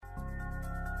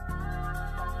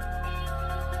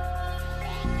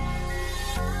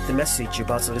The message you're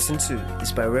about to listen to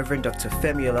is by Reverend Dr.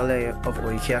 Femi Olaleye of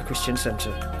Oikea Christian Center.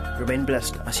 Remain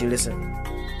blessed as you listen.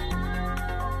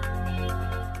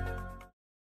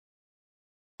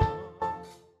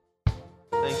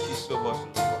 Thank you so much,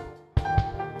 Lord.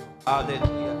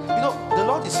 Hallelujah. You know, the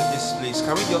Lord is in this place.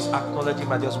 Can we just acknowledge Him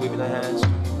and just waving our hands?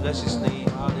 Bless His name.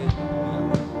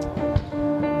 Hallelujah.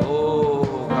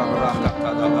 Oh,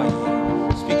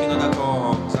 speaking in other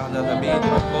tongues.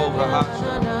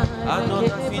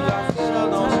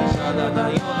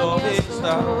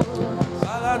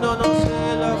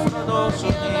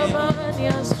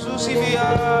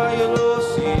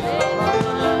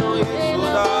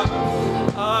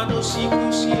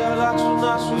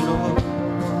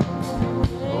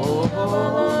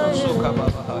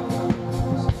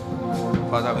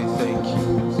 Father, we thank you.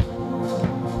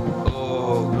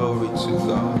 Oh, glory to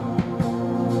God.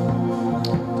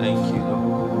 Thank you,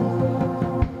 Lord.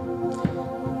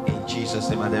 In Jesus'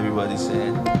 name, and everybody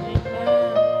said, Amen.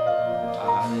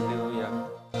 Hallelujah.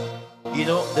 You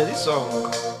know, there is a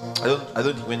song. I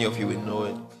don't think many of you will know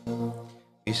it.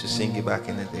 We used to sing it back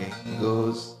in the day. It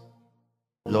goes,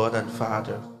 Lord and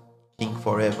Father, King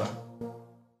forever,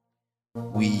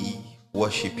 we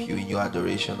worship you in your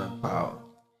adoration and power.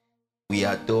 We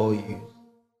adore you.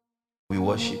 We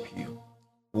worship you.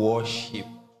 Worship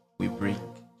we bring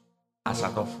as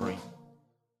an offering.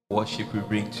 Worship we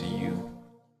bring to you,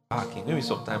 our King. Maybe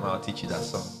sometime I'll teach you that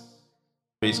song.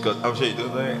 Praise God. I'm sure you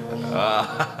don't know it.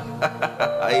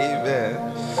 Amen.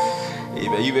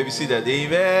 Amen. You maybe see that.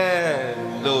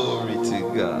 Amen. Glory to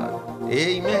God.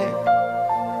 Amen.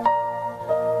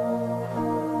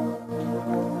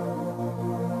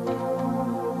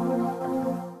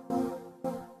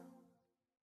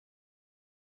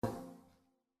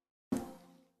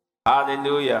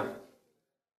 Hallelujah.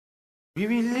 We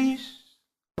release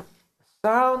the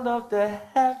sound of the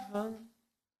heaven,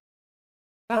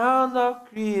 sound of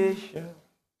creation.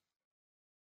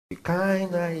 The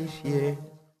kind that is here.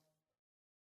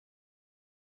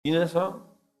 You know the song?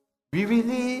 We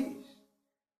release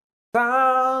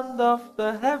sound of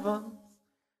the heavens,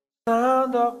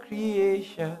 sound of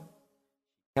creation.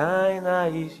 The kind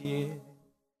that is here.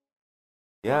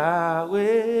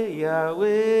 Yahweh,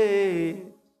 Yahweh.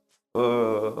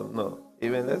 Oh, no.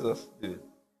 Amen. Let's just do it.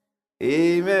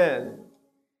 Amen.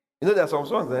 You know, there are some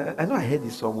songs. I know I heard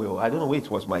this somewhere. I don't know where it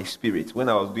was my spirit when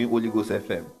I was doing Holy Ghost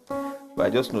FM. But I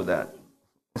just know that.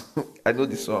 I know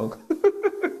this song.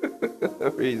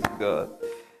 Praise God.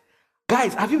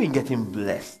 Guys, have you been getting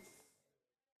blessed?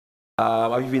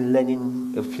 Have you been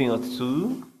learning a thing or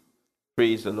two?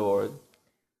 Praise the Lord.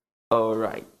 All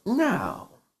right. Now,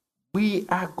 we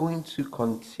are going to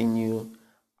continue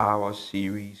our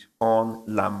series on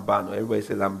Lambano. Everybody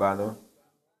say Lambano.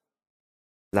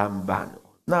 Lambano.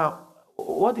 Now,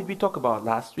 what did we talk about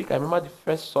last week? I remember the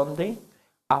first Sunday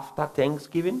after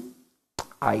Thanksgiving.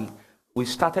 We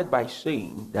started by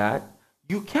saying that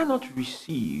you cannot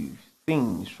receive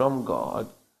things from God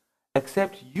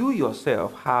except you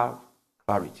yourself have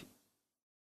clarity.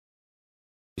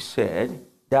 We said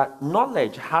that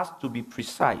knowledge has to be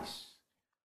precise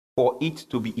for it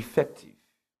to be effective.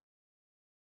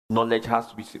 Knowledge has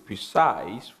to be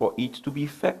precise for it to be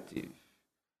effective.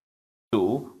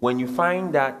 So, when you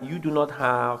find that you do not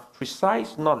have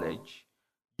precise knowledge,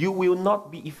 you will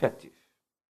not be effective.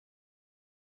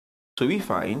 So we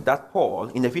find that Paul,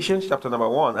 in Ephesians chapter number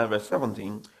 1 and verse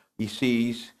 17, he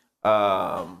says,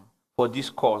 for this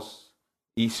cause,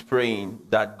 he's praying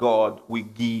that God will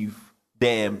give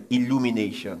them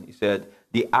illumination. He said,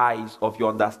 the eyes of your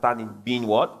understanding being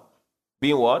what?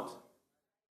 Being what?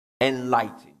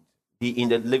 Enlightened. In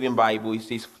the Living Bible, it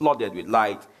says flooded with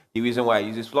light. The reason why it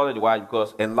uses flooded with light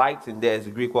because enlightened there is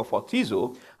the Greek word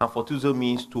photizo, and photizo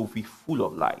means to be full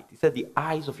of light. He said the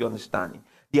eyes of your understanding.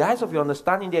 The eyes of your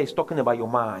understanding there is talking about your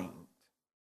mind.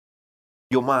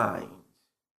 Your mind.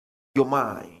 Your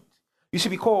mind. You see,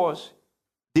 because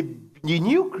the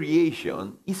new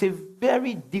creation is a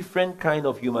very different kind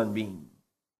of human being.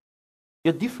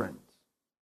 You're different.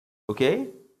 Okay?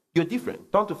 You're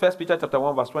different. Turn to 1 Peter chapter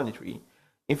 1 verse 23.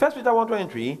 In 1 Peter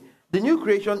 1:23, the new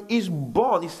creation is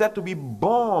born, is said to be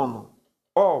born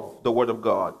of the word of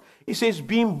God. It says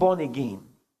being born again,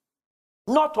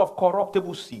 not of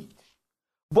corruptible seed,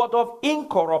 but of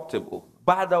incorruptible,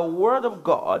 by the word of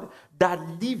God that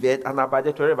liveth and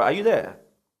abideth forever. Are you there?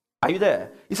 Are you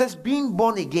there? It says being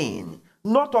born again,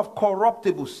 not of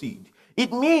corruptible seed.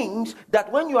 It means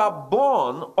that when you are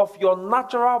born of your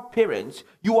natural parents,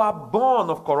 you are born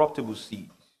of corruptible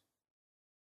seed.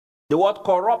 The word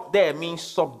corrupt there means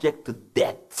subject to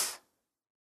death.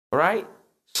 Right?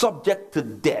 subject to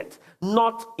death,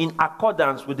 not in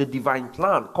accordance with the divine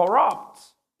plan. Corrupt.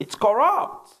 It's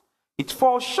corrupt. It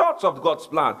falls short of God's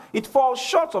plan. It falls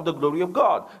short of the glory of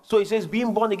God. So it says,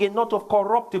 being born again, not of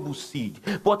corruptible seed,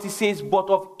 but it says, but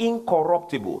of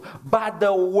incorruptible, by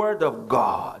the word of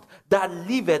God, that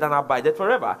liveth and abideth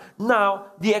forever. Now,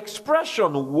 the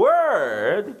expression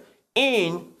word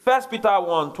in 1 Peter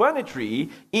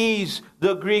 1:23 is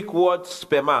the Greek word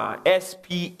sperma,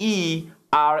 S-P-E-R-M-A,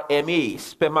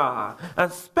 sperma.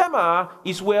 And sperma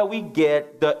is where we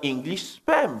get the English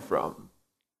sperm from.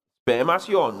 Sperm, as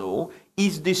you all know,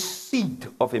 is the seed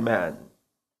of a man.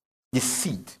 The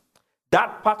seed.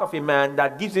 That part of a man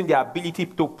that gives him the ability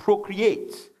to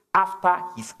procreate after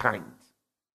his kind.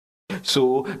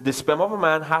 So, the sperm of a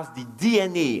man has the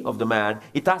DNA of the man.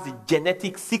 It has the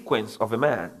genetic sequence of a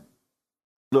man.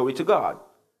 Glory to God.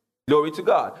 Glory to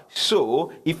God.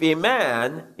 So, if a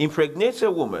man impregnates a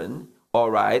woman, all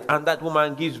right, and that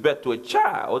woman gives birth to a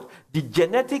child, the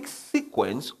genetic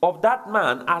sequence of that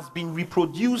man has been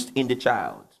reproduced in the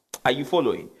child. Are you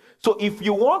following? So if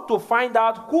you want to find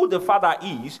out who the father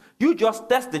is, you just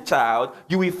test the child.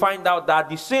 You will find out that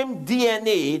the same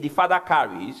DNA the father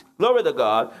carries, glory to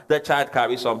God, the child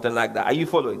carries something like that. Are you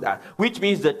following that? Which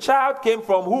means the child came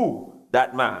from who?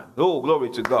 That man. Oh, glory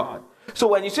to God. So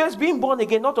when it says being born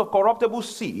again, not of corruptible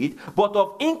seed, but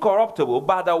of incorruptible,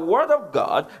 by the word of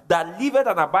God that liveth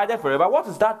and abideth forever, what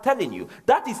is that telling you?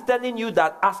 That is telling you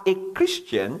that as a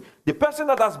Christian, the person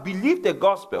that has believed the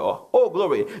gospel, oh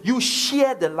glory, you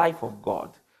share the life of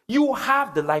God. You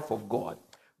have the life of God.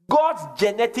 God's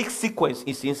genetic sequence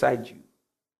is inside you.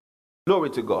 Glory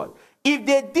to God. If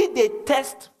they did a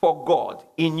test for God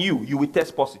in you, you will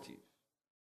test positive.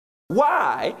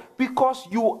 Why? Because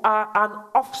you are an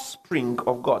offspring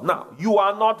of God. Now, you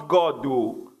are not God,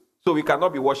 though, so we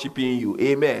cannot be worshiping you.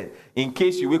 Amen. In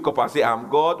case you wake up and say, I'm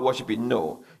God, worshiping.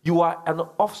 No. You are an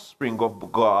offspring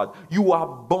of God. You are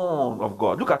born of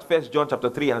God. Look at 1 John chapter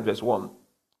 3 and verse 1.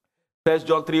 1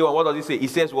 John 3, 1. What does it say? It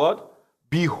says what?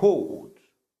 Behold.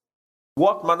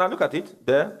 What manner? Look at it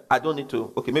there. I don't need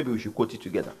to. Okay, maybe we should quote it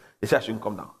together. It says I shouldn't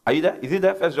come down. Are you there? Is it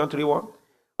there? 1 John 3, 1.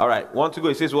 All right. 1 to go.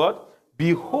 It says what?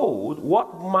 Behold,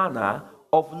 what manner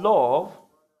of love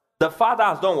the Father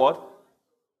has done what?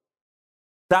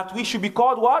 That we should be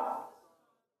called what?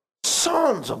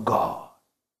 Sons of God.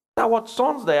 Now what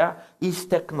sons there is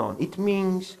teknon. It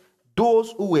means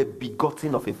those who were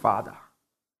begotten of a father.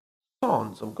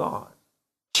 Sons of God.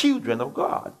 Children of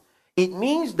God. It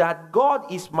means that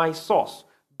God is my source.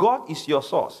 God is your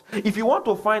source. If you want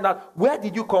to find out where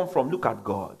did you come from, look at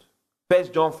God.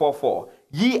 1 John 4:4.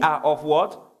 Ye are of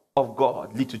what? Of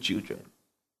God, little children.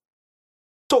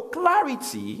 So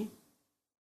clarity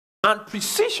and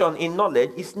precision in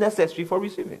knowledge is necessary for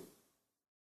receiving.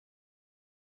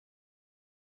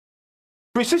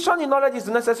 Precision in knowledge is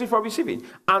necessary for receiving.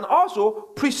 And also,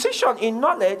 precision in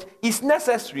knowledge is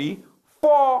necessary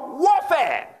for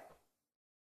warfare.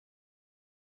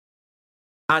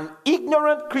 An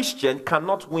ignorant Christian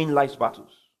cannot win life's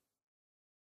battles.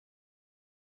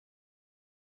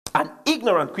 An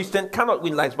ignorant Christian cannot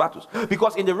win life's battles.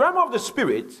 Because in the realm of the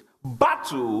spirit,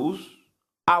 battles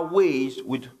are waged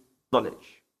with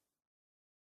knowledge.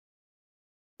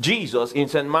 Jesus in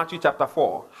St. Matthew chapter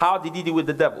 4, how did he deal with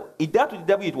the devil? He dealt with the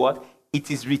devil with what? It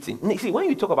is written. See, when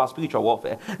you talk about spiritual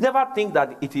warfare, never think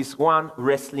that it is one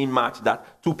wrestling match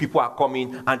that two people are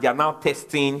coming and they are now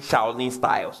testing Shaolin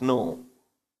styles. No.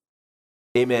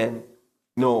 Amen.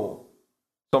 No.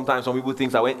 Sometimes some people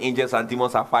think that when angels and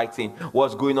demons are fighting,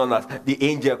 what's going on is the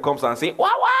angel comes and says, wah,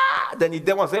 wah! Then the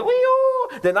demon says,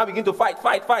 wee-oo! Then I begin to fight.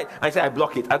 And I say, I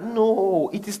block it. And no,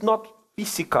 it is not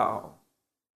physical.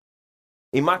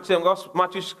 In Matthew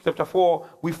chapter 4,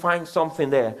 we find something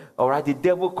there. All right, the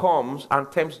devil comes and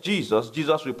tempts Jesus.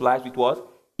 Jesus replies with what?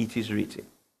 It is written.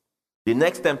 The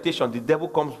next temptation, the devil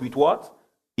comes with what?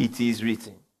 It is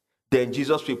written. Then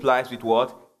Jesus replies with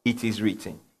what? It is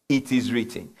written. It is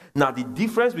written. Now, the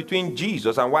difference between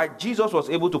Jesus and why Jesus was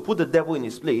able to put the devil in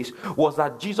his place was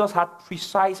that Jesus had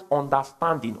precise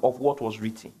understanding of what was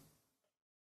written.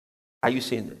 Are you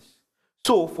seeing this?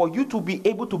 So, for you to be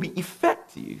able to be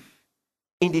effective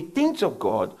in the things of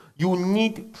God, you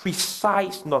need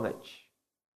precise knowledge.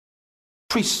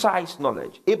 Precise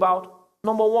knowledge about,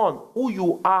 number one, who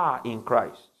you are in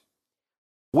Christ.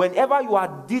 Whenever you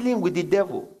are dealing with the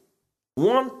devil,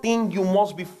 one thing you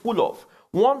must be full of,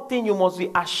 one thing you must be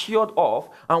assured of,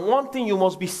 and one thing you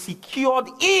must be secured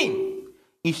in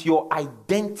is your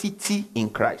identity in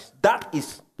Christ. That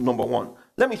is number one.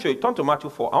 Let me show you. Turn to Matthew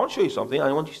 4. I want to show you something.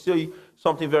 I want to show you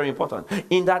something very important.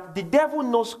 In that the devil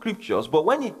knows scriptures, but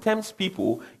when he tempts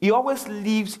people, he always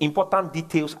leaves important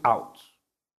details out.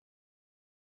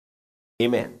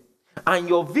 Amen. And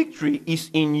your victory is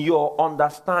in your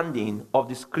understanding of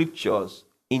the scriptures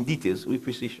in details with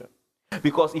precision.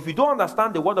 Because if you don't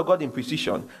understand the word of God in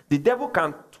precision, the devil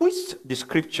can twist the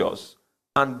scriptures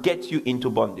and get you into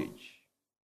bondage.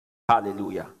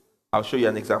 Hallelujah. I'll show you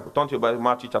an example. Turn to your Bible,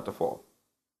 Matthew chapter 4.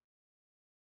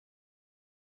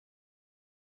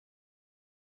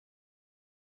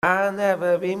 I'll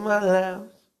never be more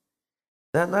loved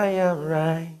than I am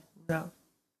right now.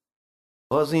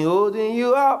 Wasn't holding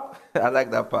you up. I like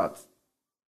that part.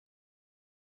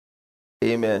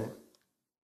 Amen.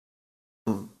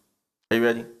 Are you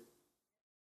ready?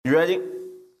 You ready?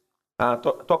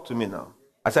 Talk to me now.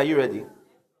 I said, are you ready?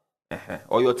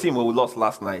 Or your team who lost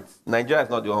last night. Nigeria is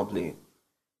not the one playing.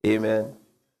 Amen.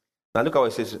 Now look how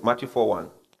it says, Matthew 4:1.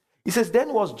 It says,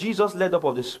 then was Jesus led up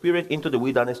of the Spirit into the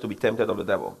wilderness to be tempted of the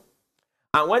devil.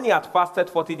 And when he had fasted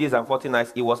 40 days and 40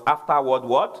 nights, he was afterward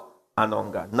what? An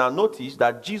hunger. Now notice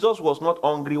that Jesus was not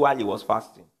hungry while he was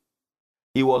fasting.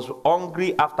 He was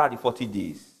hungry after the 40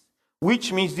 days.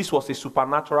 Which means this was a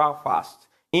supernatural fast,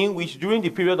 in which during the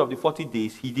period of the 40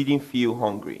 days, he didn't feel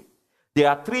hungry. There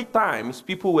are 3 times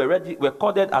people were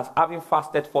recorded as having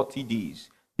fasted 40 days.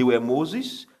 They were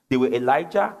Moses, they were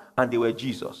Elijah, and they were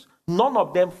Jesus. None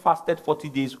of them fasted 40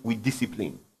 days with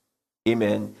discipline.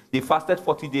 Amen. They fasted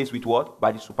 40 days with what?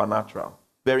 By the supernatural.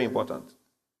 Very important.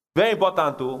 Very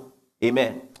important too.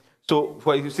 Amen. So,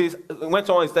 for it says, when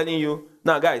someone is telling you,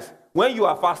 now guys, when you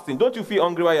are fasting, don't you feel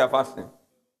hungry while you are fasting?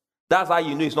 That's how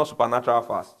you know it's not supernatural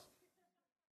fast.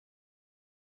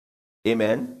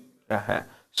 Amen.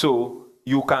 So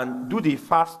you can do the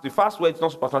fast where it's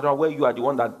not supernatural, where you are the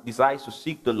one that desires to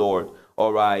seek the Lord.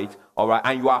 All right,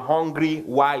 and you are hungry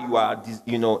while you are,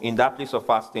 in that place of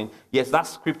fasting. Yes, that's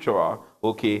scriptural,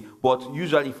 okay, but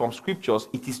usually from scriptures,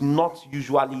 it is not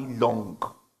usually long.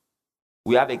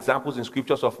 We have examples in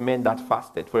scriptures of men that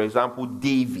fasted. For example,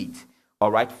 David,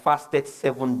 all right, fasted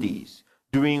 7 days,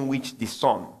 during which the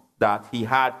son that he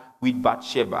had with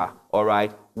Bathsheba, all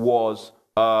right, was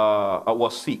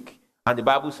sick. And the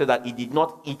Bible said that he did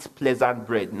not eat pleasant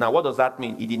bread. Now, what does that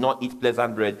mean? He did not eat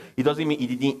pleasant bread. It doesn't mean he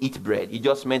didn't eat bread. It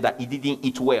just meant that he didn't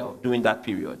eat well during that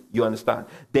period. You understand?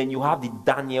 Then you have the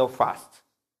Daniel fast.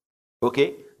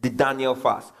 Okay? The Daniel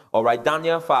fast. All right?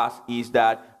 Daniel fast is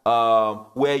that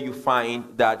where you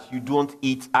find that you don't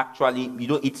eat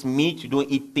meat, you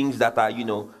don't eat things that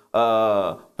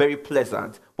are, very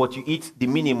pleasant, but you eat the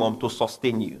minimum to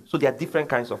sustain you. So there are different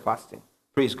kinds of fasting.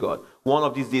 Praise God. One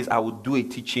of these days I will do a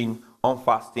teaching on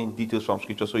fasting, details from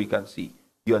scripture, so you can see.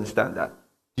 You understand that?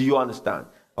 Do you understand?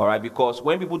 All right, because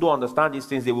when people don't understand these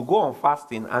things, they will go on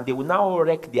fasting and they will now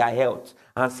wreck their health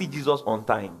and see Jesus on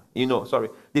time.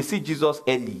 They see Jesus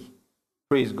early.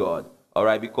 Praise God. All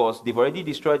right, because they've already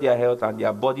destroyed their health and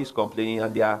their body's complaining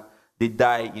and they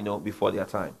die, before their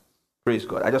time. Praise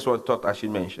God. I just thought I should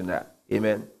mention that.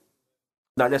 Amen.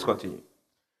 Now let's continue.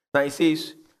 Now it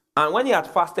says, and when he had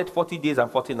fasted 40 days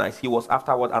and 40 nights, he was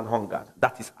afterward an hungered.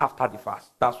 That is after the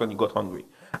fast. That's when he got hungry.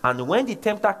 And when the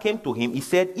tempter came to him, he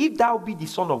said, if thou be the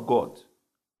Son of God.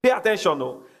 Pay attention,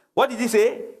 no. What did he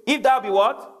say? If thou be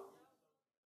what?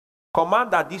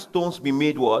 Command that these stones be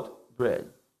made what? Bread.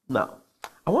 Now,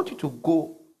 I want you to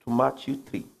go to Matthew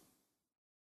 3.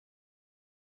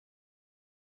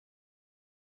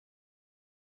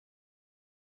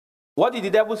 What did the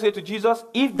devil say to Jesus?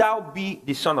 If thou be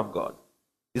the Son of God.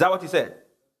 Is that what he said?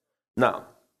 Now,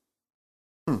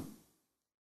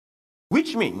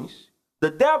 which means the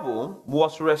devil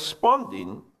was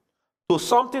responding to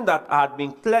something that had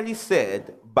been clearly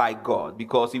said by God.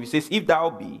 Because if he says, if thou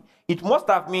be, it must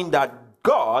have meant that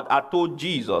God had told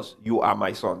Jesus, you are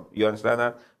my son. You understand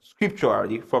that?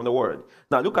 Scripturally from the word.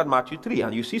 Now look at Matthew 3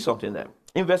 and you see something there.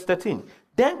 In verse 13,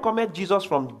 then cometh Jesus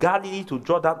from Galilee to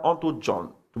Jordan unto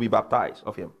John to be baptized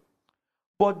of him.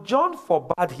 But John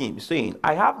forbade him, saying,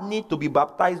 I have need to be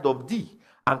baptized of thee,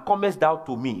 and comest thou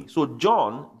to me? So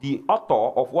John, the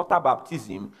author of water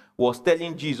baptism, was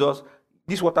telling Jesus,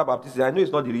 this water baptism, I know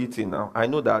it's not the real thing now. I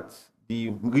know that the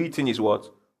real thing is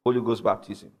what? Holy Ghost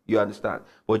baptism. You understand?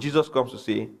 But Jesus comes to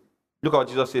say, look at what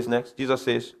Jesus says next. Jesus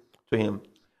says to him,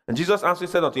 and Jesus answered,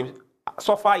 said unto him,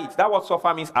 suffer it. That word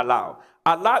suffer means allow.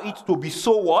 Allow it to be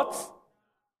so what?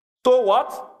 So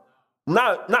what?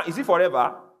 Now, is it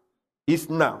forever? It's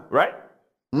now, right?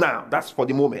 Now, that's for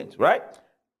the moment, right?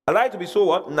 Allow it to be so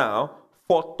what? Now,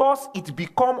 for thus it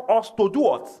become us to do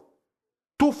what?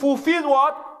 To fulfill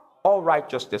what? All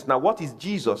righteousness. Now, what is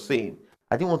Jesus saying?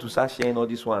 I didn't want to start sharing all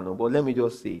this one, but let me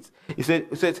just say it.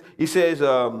 He says,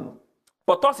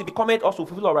 for thus it becometh us to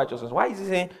fulfill all righteousness. Why is he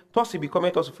saying, thus it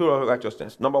becometh us to fulfill all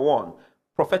righteousness? Number one,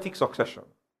 prophetic succession.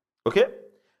 Okay?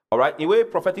 All right. The way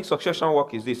prophetic succession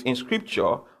work is this. In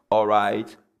scripture, all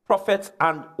right, prophets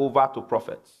hand over to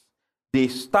prophets. They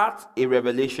start a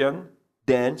revelation,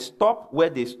 then stop where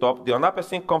they stop. The other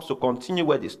person comes to continue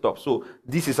where they stop. So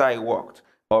this is how it worked.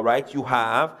 All right. You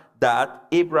have that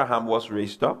Abraham was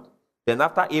raised up. Then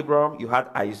after Abraham, you had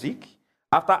Isaac.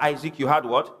 After Isaac, you had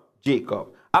what? Jacob.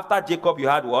 After Jacob, you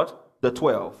had what? The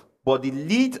 12. But the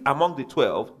lead among the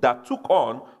 12 that took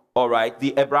on, all right,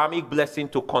 the Abrahamic blessing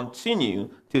to continue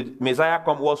till Messiah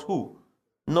come was who?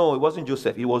 No, it wasn't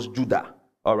Joseph. It was Judah.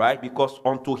 All right, because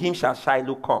unto him shall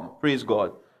Shiloh come. Praise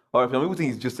God. Or if people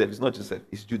think it's Joseph, it's not Joseph.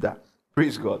 It's Judah.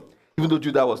 Praise God. Even though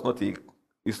Judah was not it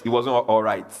wasn't all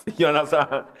right. You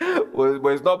understand? But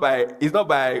it's not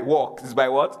by works. It's by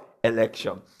what?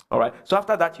 Election. All right. So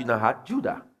after that, you now had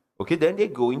Judah. Okay. Then they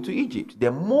go into Egypt.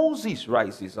 Then Moses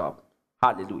rises up.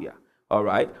 Hallelujah. All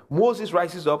right. Moses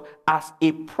rises up as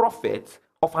a prophet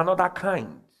of another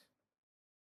kind.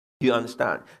 You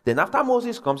understand? Then after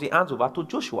Moses comes, he hands over to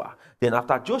Joshua. Then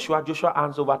after Joshua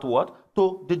hands over to what?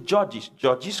 To the judges.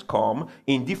 Judges come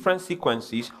in different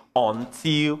sequences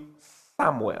until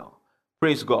Samuel.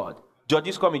 Praise God.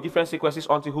 Judges come in different sequences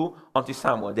until who? Until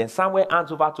Samuel. Then Samuel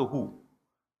hands over to who?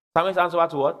 Samuel hands over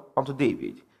to what? Unto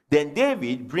David. Then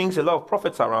David brings a lot of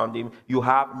prophets around him. You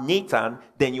have Nathan,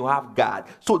 then you have Gad.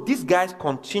 So these guys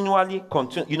continually,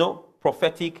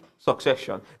 prophetic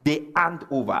succession. They hand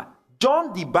over.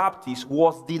 John the Baptist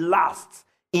was the last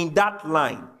in that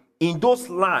line, in those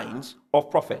lines of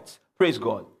prophets. Praise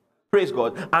God. Praise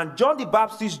God. And John the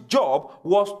Baptist's job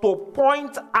was to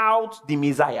point out the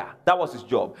Messiah. That was his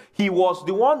job. He was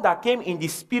the one that came in the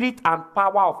spirit and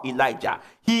power of Elijah.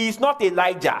 He is not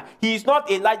Elijah. He is not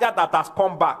Elijah that has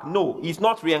come back. No, he's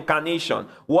not reincarnation.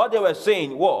 What they were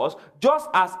saying was, just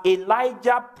as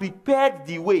Elijah prepared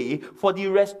the way for the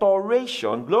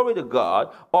restoration, glory to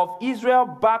God, of Israel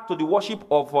back to the worship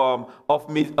of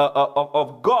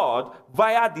God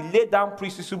via the laid down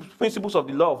principles of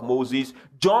the law of Moses,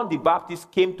 John the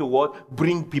Baptist came to what?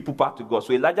 Bring people back to God.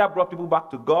 So Elijah brought people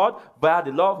back to God via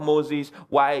the law of Moses,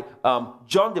 while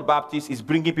John the Baptist is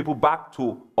bringing people back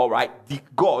to, all right, the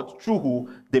God through who?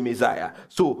 The Messiah.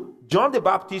 So John the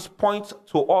Baptist points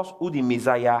to us who the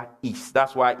Messiah is.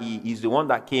 That's why he is the one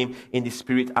that came in the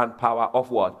spirit and power of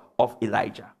what? Of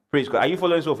Elijah. Praise God. Are you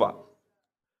following so far?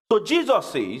 So Jesus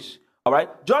says, all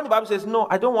right, John the Baptist says, no,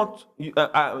 I don't want you.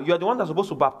 You're the one that's supposed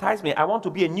to baptize me. I want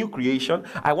to be a new creation.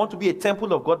 I want to be a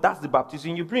temple of God. That's the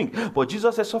baptism you bring. But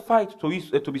Jesus says, suffer it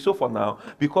to be so for now,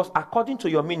 because according to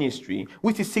your ministry,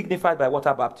 which is signified by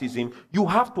water baptism, you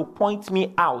have to point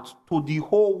me out to the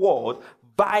whole world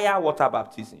via water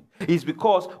baptism. It's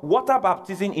because water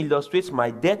baptism illustrates my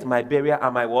death, my burial,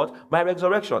 and my what? My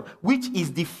resurrection, which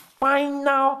is the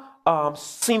final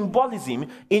symbolism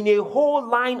in a whole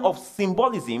line of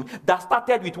symbolism that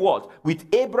started with what? With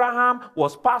Abraham,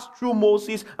 was passed through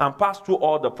Moses, and passed through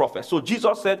all the prophets. So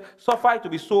Jesus said, suffer it to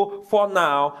be so for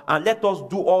now, and let us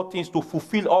do all things to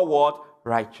fulfill all what?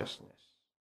 Righteousness.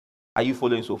 Are you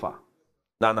following so far?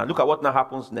 Now look at what now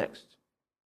happens next.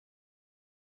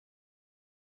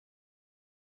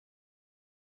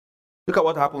 Look at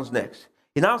what happens next.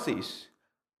 He now says,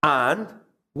 and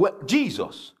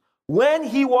Jesus, when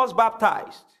he was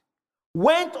baptized,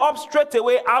 went up straight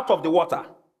away out of the water.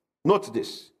 Note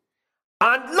this.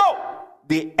 And lo,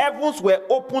 the heavens were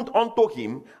opened unto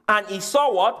him, and he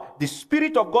saw what? The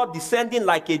Spirit of God descending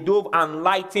like a dove and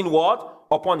lighting what?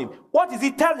 Upon him. What is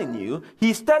he telling you?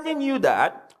 He's telling you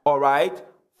that, all right,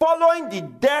 following the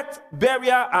death,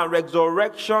 burial, and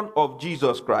resurrection of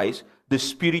Jesus Christ, the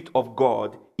Spirit of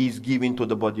God is given to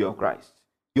the body of Christ.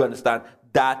 You understand?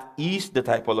 That is the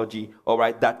typology, all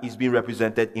right, that is being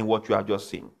represented in what you have just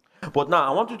seen. But now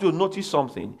I want you to notice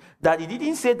something, that he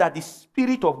didn't say that the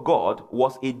Spirit of God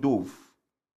was a dove.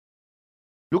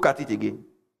 Look at it again.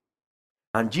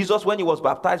 And Jesus, when he was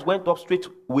baptized, went up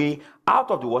straightway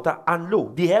out of the water, and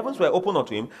lo, the heavens were opened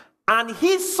unto him, and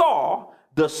he saw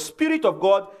the Spirit of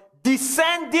God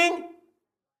descending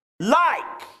like.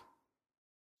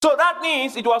 So that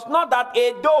means it was not that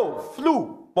a dove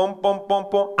flew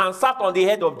and sat on the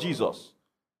head of Jesus.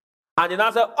 And then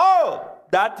I said, oh,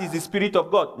 that is the Spirit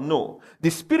of God. No, the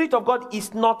Spirit of God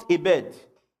is not a bird.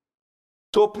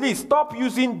 So please stop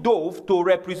using dove to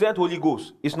represent Holy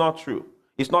Ghost. It's not true.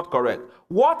 It's not correct.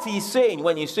 What he's saying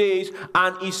when he says,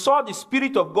 and he saw the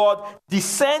Spirit of God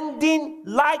descending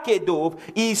like a dove,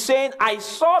 he's saying, I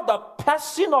saw the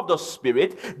person of the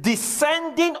Spirit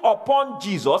descending upon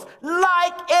Jesus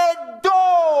like a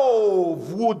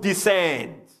dove would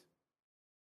descend.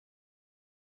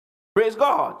 Praise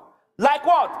God. Like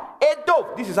what? A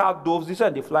dove. This is how doves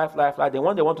descend. They fly. Then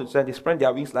when they want to descend, they spread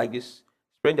their wings like this.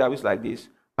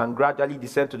 And and gradually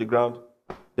descend to the ground.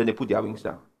 Then they put their wings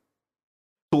down.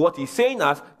 So what he's saying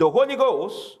is the Holy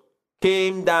Ghost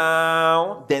came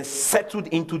down, then settled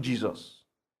into Jesus.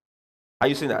 Are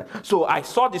you seeing that? So I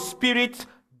saw the Spirit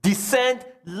descend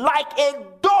like a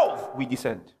dove. We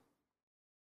descend.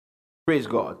 Praise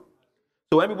God.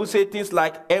 So when people say things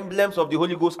like emblems of the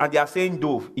Holy Ghost and they are saying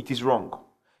dove, it is wrong.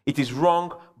 It is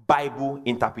wrong Bible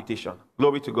interpretation.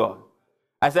 Glory to God.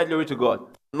 I said glory to God.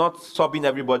 I'm not subbing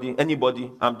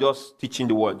anybody. I'm just teaching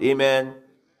the word. Amen.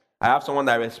 I have someone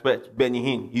I respect, Benny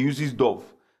Hinn. He uses dove.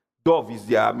 Dove is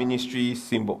their ministry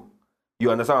symbol.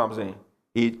 You understand what I'm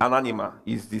saying? An animal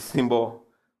is the symbol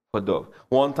for dove.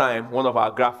 One time, one of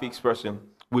our graphics person,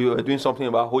 we were doing something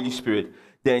about Holy Spirit.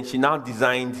 Then she now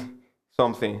designed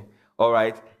something. All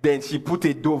right. Then she put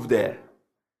a dove there.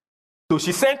 So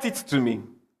she sent it to me.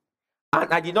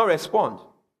 And I did not respond.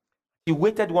 She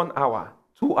waited 1 hour,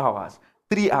 2 hours,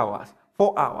 3 hours,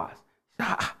 4 hours.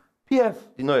 PF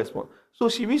did not respond. So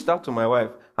she reached out to my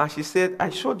wife and she said, I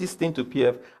showed this thing to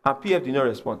PF and PF did not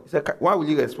respond. He said, why will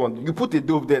you respond? You put a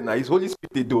dove there now. Is Holy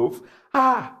Spirit a dove?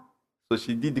 So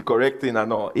she did the correct thing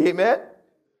and all. Amen?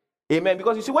 Amen.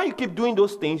 Because you see, when you keep doing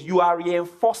those things, you are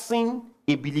reinforcing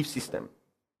a belief system.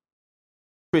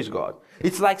 Praise God.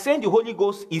 It's like saying the Holy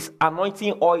Ghost is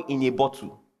anointing oil in a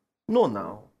bottle. No,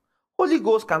 now. Holy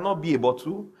Ghost cannot be a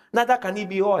bottle. Neither can it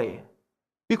be oil.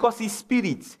 Because it's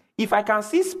spirit. If I can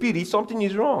see spirit, something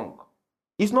is wrong.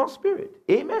 It's not spirit.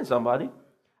 Amen, somebody.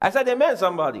 I said amen,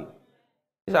 somebody.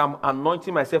 I'm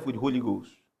anointing myself with Holy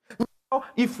Ghost. Now,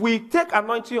 if we take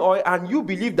anointing oil and you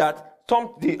believe that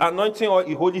the anointing oil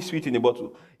is Holy Spirit in a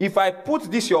bottle, if I put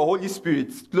this, your Holy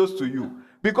Spirit, close to you,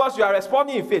 because you are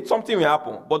responding in faith, something will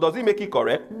happen. But does it make it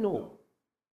correct? No.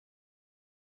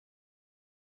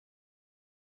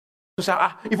 So say,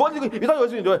 if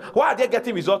not, why are they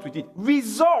getting results with it?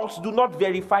 Results do not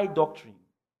verify doctrine.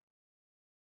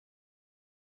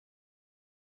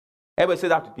 Everybody say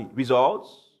that to me. Results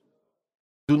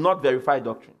do not verify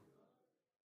doctrine.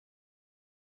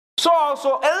 So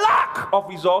also a lack of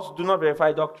results do not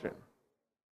verify doctrine.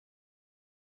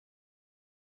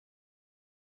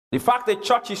 The fact that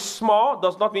church is small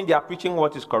does not mean they are preaching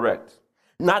what is correct.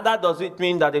 Neither does it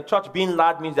mean that the church being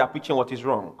large means they are preaching what is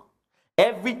wrong.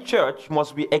 Every church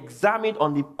must be examined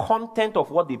on the content of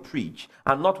what they preach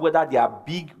and not whether they are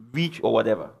big, rich, or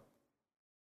whatever.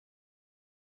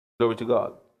 Glory to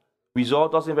God.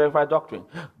 Result doesn't verify doctrine.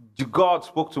 God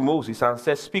spoke to Moses and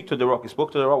said, speak to the rock. He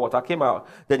spoke to the rock, water came out.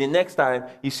 Then the next time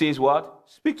he says what?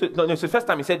 It's the first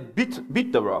time he said,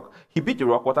 beat the rock. He beat the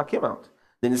rock, water came out.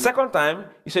 Then the second time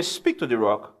he says, speak to the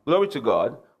rock. Glory to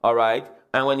God. All right.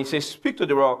 And when he says, speak to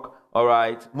the rock, all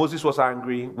right, Moses was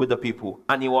angry with the people.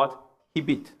 And he what? He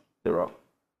beat the rock.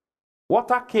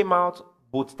 Water came out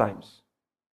both times.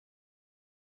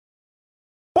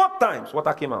 Both times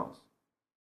water came out.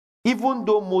 Even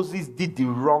though Moses did the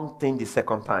wrong thing the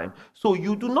second time. So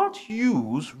you do not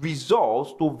use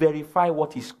results to verify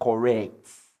what is correct.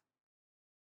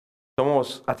 Someone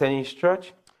was attending his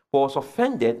church, but was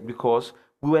offended because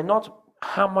we were not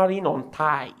hammering on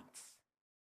tithes.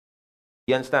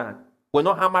 You understand? We're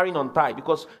not hammering on tithe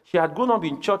because she had grown up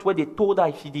in church where they told her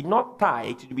if she did not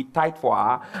tithe, it would be tithe for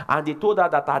her. And they told her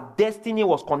that her destiny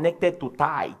was connected to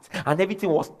tithe. And everything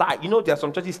was tithe. You know, there are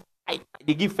some churches,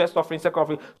 they give first offering, second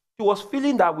offering. She was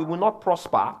feeling that we will not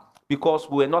prosper because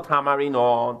we were not hammering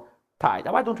on tithe.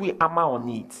 Why don't we hammer on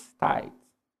it? Tithe.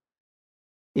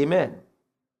 Amen.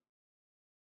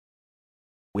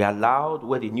 We are loud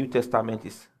where the New Testament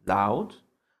is loud.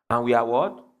 And we are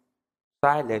what?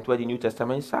 Silent where the New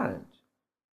Testament is silent.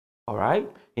 All right?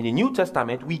 In the New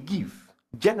Testament, we give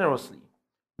generously,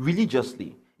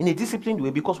 religiously, in a disciplined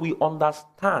way because we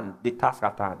understand the task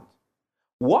at hand.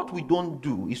 What we don't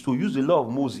do is to use the law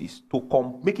of Moses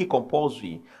to make it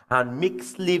compulsory and make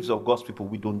slaves of God's people.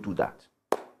 We don't do that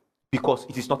because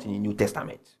it is not in the New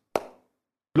Testament.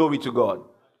 Glory to God.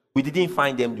 We didn't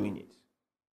find them doing it.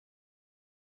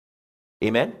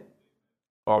 Amen?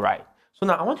 All right. So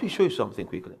now I want to show you something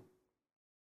quickly.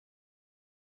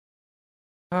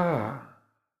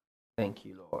 Thank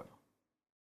you, Lord.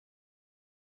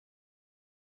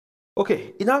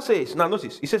 Okay, it now says, now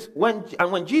notice, it says, when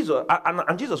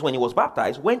Jesus, when he was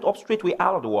baptized, went up straightway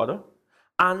out of the water,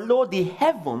 and lo, the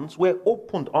heavens were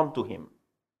opened unto him.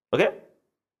 Okay?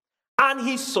 And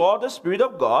he saw the Spirit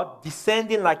of God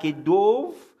descending like a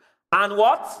dove, and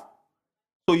what?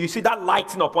 So you see that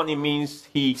lighting upon him means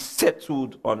he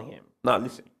settled on him. Now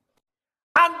listen.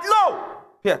 And lo,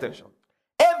 pay attention.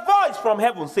 A voice from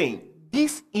heaven saying,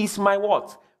 this is my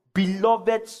what?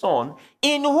 Beloved Son,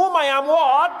 in whom I am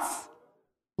what?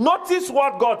 Notice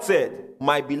what God said.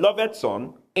 My beloved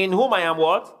Son, in whom I am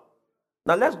what?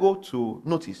 Now let's go to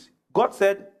notice. God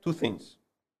said two things.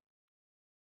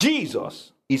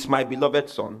 Jesus is my beloved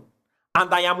son,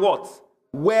 and I am what?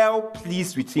 Well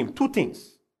pleased with him. Two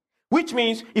things. Which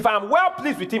means if I am well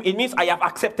pleased with him, it means I have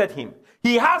accepted him.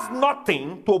 He has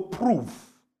nothing to prove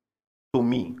to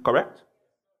me, correct?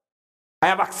 I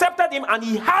have accepted him and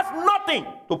he has nothing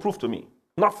to prove to me.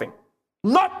 Nothing.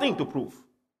 Nothing to prove.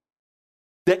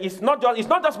 It's not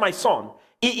just my son.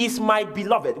 He is my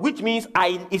beloved, which means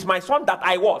is my son that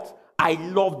I what? I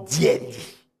love dearly.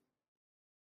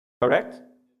 Correct?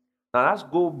 Now let's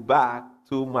go back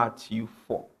to Matthew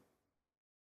 4.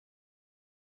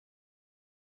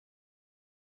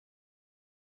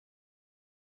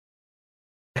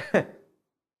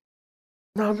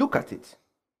 Now look at it.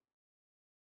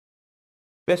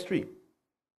 Verse 3.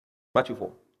 Matthew 4.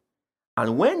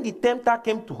 And when the tempter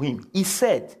came to him, he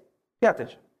said, pay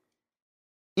attention.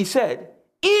 He said,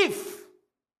 if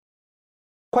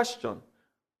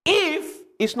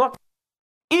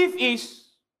is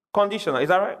conditional, is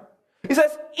that right? He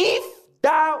says, if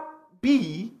thou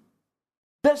be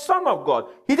the Son of God.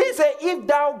 He didn't say, if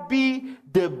thou be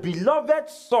the beloved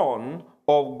Son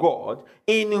of God,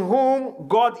 in whom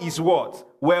God is what?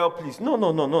 Well pleased.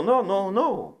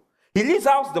 No. He leaves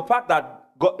out the fact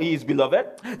that God is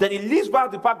beloved. Then he leaves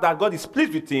back the fact that God is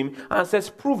pleased with him and says,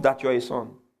 prove that you're a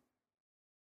son.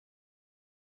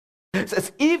 It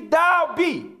says, if thou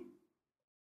be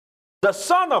the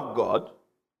Son of God,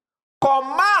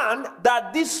 command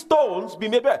that these stones be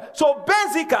made bread. So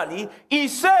basically,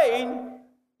 he's saying,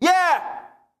 yeah,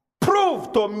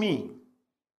 prove to me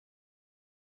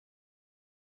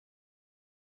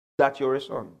that you're a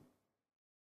son.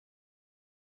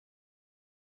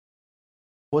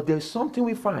 But there's something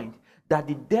we find, that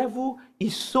the devil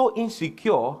is so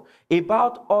insecure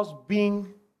about us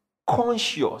being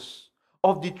conscious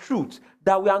of the truth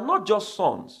that we are not just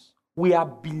sons, we are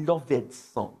beloved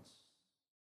sons.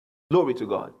 Glory to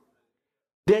God.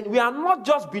 Then we are not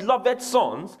just beloved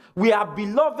sons, we are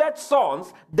beloved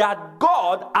sons that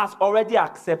God has already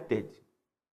accepted.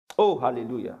 Oh,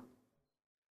 hallelujah.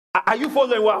 Are you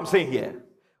following what I'm saying here?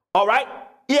 All right?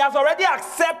 He has already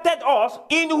accepted us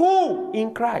in who?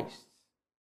 In Christ.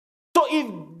 So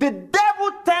if the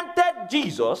devil tempted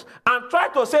Jesus and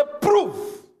tried to say, prove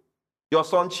your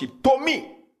sonship to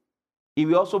me, he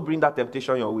will also bring that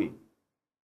temptation your way.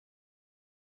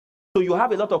 So you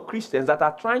have a lot of Christians that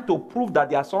are trying to prove that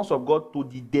they are sons of God to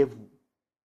the devil,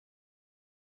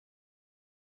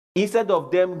 instead of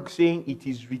them saying it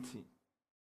is written.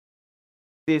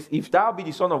 It says, if thou be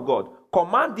the Son of God,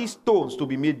 command these stones to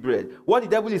be made bread. What the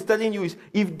devil is telling you is,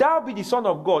 if thou be the Son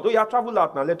of God, oh yeah, travel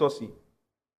out now, let us see.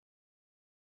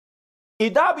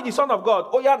 If thou be the Son of God,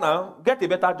 oh yeah, now, get a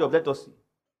better job, let us see.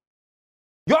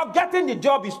 You're getting the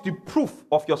job is the proof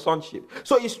of your sonship.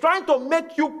 So he's trying to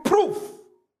make you prove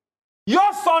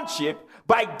your sonship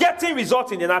by getting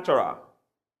results in the natural.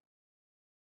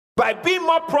 By being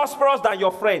more prosperous than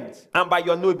your friends and by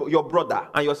your neighbor, your brother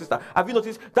and your sister. Have you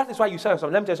noticed? That is why you say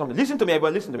something. Let me tell you something. Listen to me,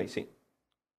 everyone. Listen to me. See.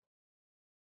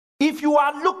 If you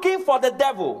are looking for the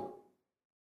devil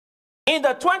in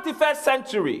the 21st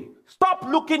century, stop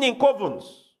looking in covens,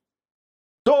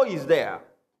 though he's there.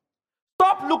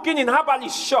 Stop looking in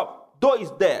herbalist shop, though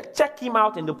he's there. Check him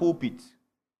out in the pulpit.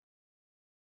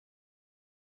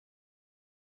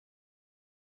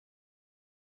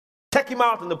 Check him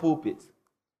out in the pulpit.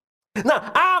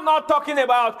 Now, I'm not talking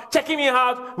about checking me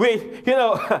out with, with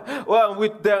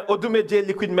the Odumeje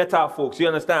liquid metal folks. You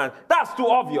understand? That's too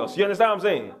obvious. You understand what I'm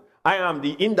saying? I am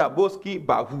the Indaboski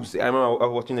Bahuse. I remember I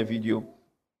was watching a video.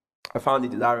 I found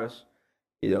it hilarious.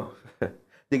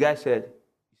 The guy said,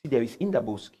 you see, there is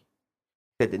Indaboski.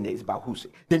 He said, then there is Bahuse.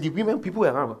 Then the women, people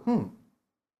were around,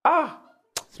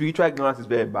 spiritual ignorance is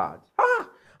very bad.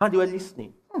 And they were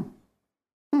listening.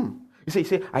 You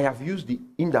say, I have used the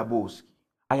Indaboski.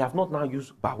 I have not now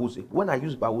used Bahuse. When I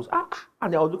use Bahuse,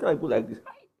 and they were looking at people like this.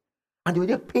 And they were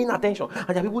just paying attention. And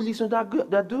there are people listening to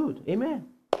that dude. Amen.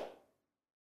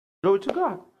 Glory to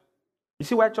God. You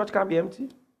see why church can be empty?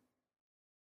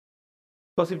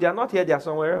 Because if they are not here, they are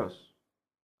somewhere else.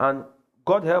 And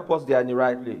God help us, they are in the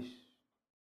right place.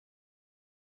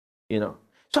 So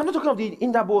I'm not talking of the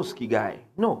Indaboski guy.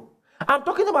 No. I'm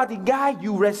talking about the guy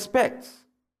you respect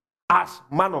as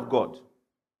man of God.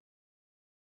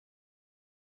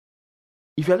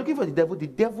 If you're looking for the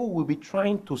devil will be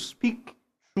trying to speak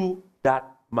through that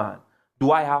man.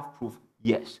 Do I have proof?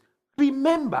 Yes.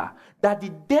 Remember that the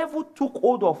devil took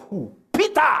hold of who?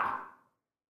 Peter!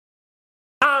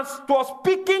 And was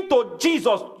speaking to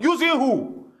Jesus using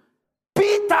who?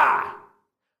 Peter!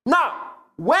 Now,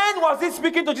 when was he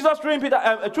speaking to Jesus through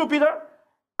Peter?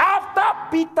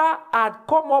 Peter had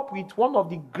come up with one of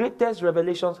the greatest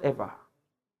revelations ever.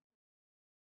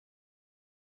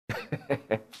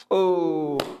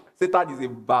 Oh, Satan is a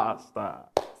bastard.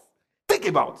 Think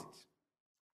about it.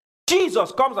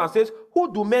 Jesus comes and says,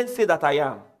 who do men say that I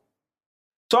am?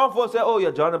 Some folks say, oh,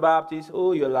 you're John the Baptist.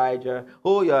 Oh, you're Elijah.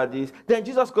 Oh, you're this. Then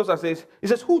Jesus goes and says, he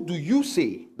says, who do you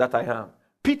say that I am?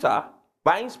 Peter,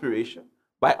 by inspiration,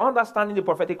 by understanding the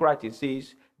prophetic writing,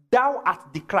 says, thou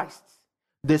art the Christ,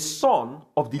 the Son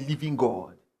of the living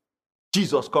God.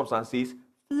 Jesus comes and says,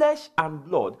 flesh and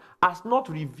blood has not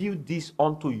revealed this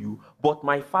unto you, but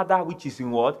my Father which is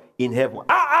in what? In heaven.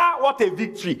 What a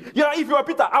victory. You know, if you are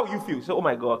Peter, how you feel? So, oh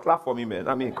my God, clap for me, man.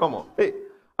 I mean, come on. Hey,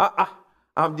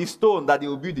 I'm the stone that they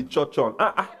will build the church on.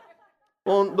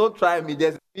 Don't try me.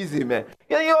 There's easy, man.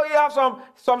 You have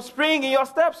some spring in your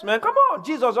steps, man. Come on.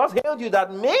 Jesus just hailed you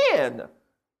that, man.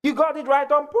 You got it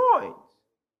right on point.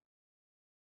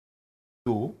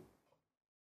 So,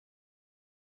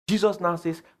 Jesus now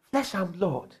says, flesh and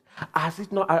blood, as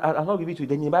it not, I'll not give it to you.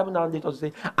 Then the Bible now later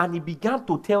says, and he began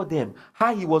to tell them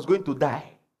how he was going to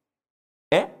die.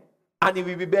 And he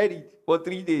will be buried for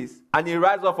 3 days. And he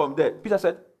rise up from there. Peter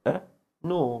said,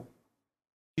 no.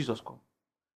 Jesus come.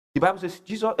 The Bible says,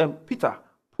 Peter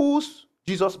pulls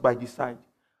Jesus by the side.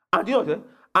 And you know what?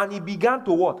 And he began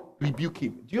to what? Rebuke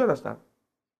him. Do you understand?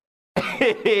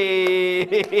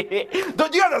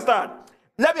 Don't you understand?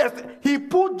 Let me understand. He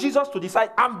put Jesus to the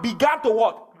side and began to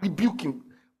what? Rebuke him.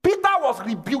 Peter was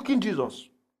rebuking Jesus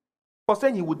for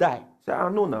saying he would die. He said, I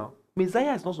know now.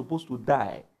 Messiah is not supposed to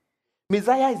die.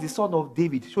 Messiah is the son of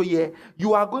David. So yeah,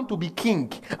 you are going to be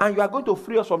king and you are going to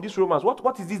free us from these Romans.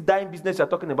 What is this dying business you're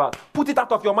talking about? Put it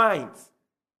out of your minds.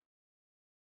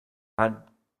 And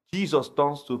Jesus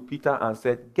turns to Peter and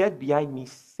said, get behind me,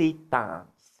 Satan,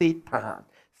 Satan,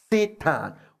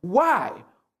 Satan. Why?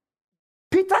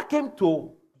 Peter came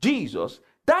to Jesus.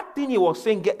 That thing he was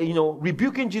saying,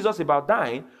 rebuking Jesus about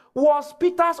dying, was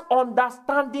Peter's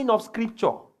understanding of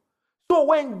scripture. So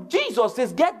when Jesus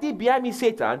says, get thee behind me,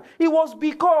 Satan, it was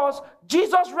because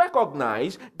Jesus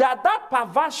recognized that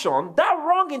perversion, that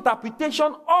wrong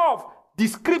interpretation of the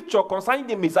scripture concerning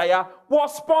the Messiah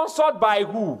was sponsored by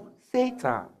who?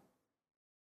 Satan.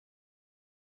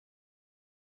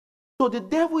 So the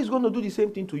devil is going to do the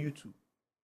same thing to you too.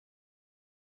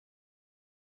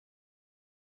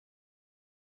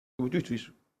 He will do it to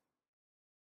you.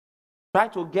 Try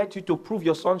to get you to prove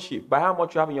your sonship by how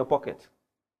much you have in your pocket.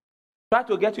 Try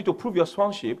to get you to prove your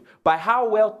sonship by how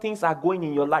well things are going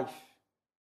in your life.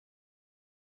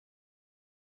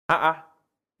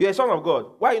 You're a son of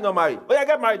God. Why are you not married? Oh, yeah,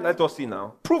 get married. Let us see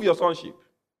now. Prove your sonship.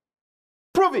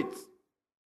 Prove it.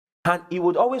 And he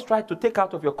would always try to take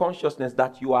out of your consciousness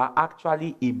that you are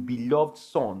actually a beloved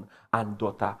son and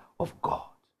daughter of God.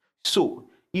 So,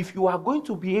 if you are going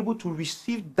to be able to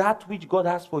receive that which God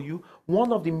has for you,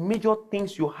 one of the major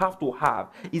things you have to have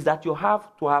is that you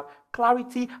have to have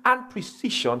clarity and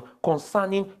precision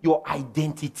concerning your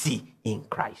identity in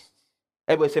Christ.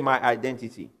 Everybody say, my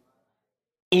identity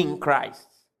in Christ.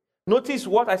 Notice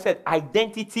what I said,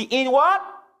 identity in what?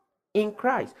 In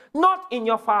Christ. Not in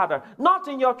your father, not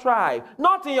in your tribe,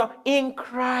 in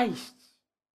Christ.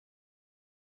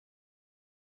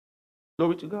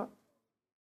 Glory to God.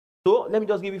 So let me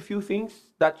just give you a few things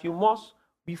that you must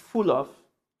be full of.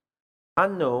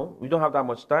 And no, we don't have that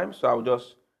much time, so I'll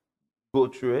just go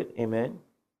through it. Amen.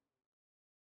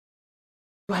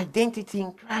 Your identity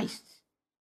in Christ.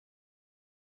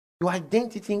 Your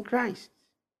identity in Christ.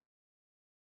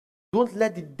 Don't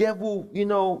let the devil,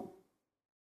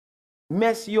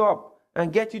 mess you up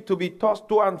and get you to be tossed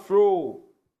to and fro.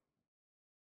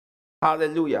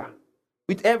 Hallelujah.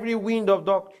 With every wind of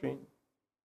doctrine.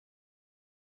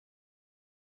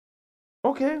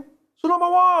 Okay, so number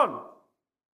one,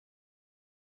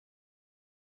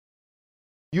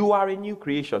 you are a new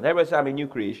creation. Everybody say, I'm a new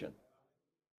creation.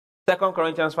 2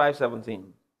 Corinthians 5:17.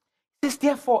 It says,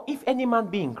 therefore, if any man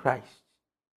be in Christ,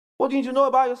 what do you need to know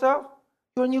about yourself?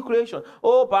 You're a new creation.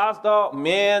 Oh, Pastor,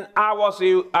 man, I was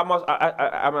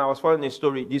following a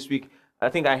story this week. I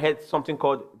think I heard something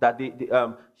called that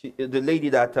the lady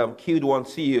that killed one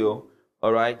CEO,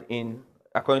 all right,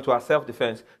 according to her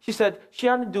self-defense, she said she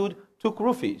and the dude took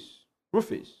roofies.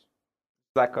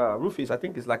 Like roofies, I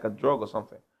think it's like a drug or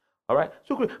something. All right?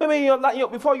 So,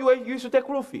 before you used to take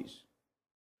roofies.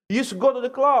 You used to go to the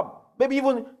club. Maybe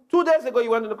even 2 days ago you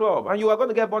went to the club and you are going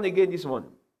to get born again this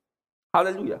morning.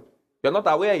 Hallelujah. You're not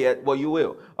aware yet, but you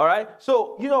will. All right?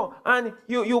 So, and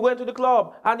you went to the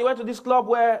club and you went to this club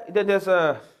where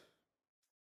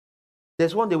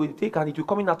there's one they will take and it will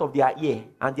come in out of their ear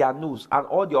and their nose and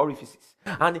all the orifices.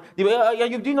 And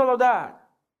you've done all of that.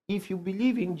 If you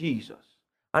believe in Jesus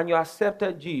and you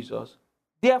accepted Jesus,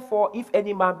 therefore, if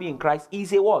any man be in Christ, he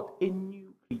is a what? A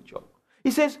new creature.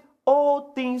 He says,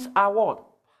 all things are what?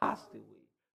 Passed away.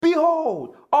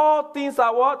 Behold, all things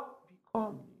are what?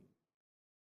 Become new.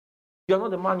 You're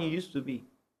not the man you used to be.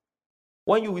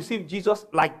 When you receive Jesus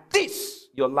like this,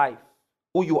 your life,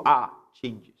 who you are,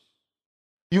 changes.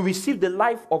 You receive the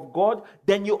life of God,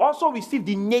 then you also receive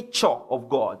the nature of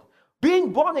God.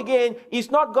 Being born again is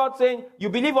not God saying, you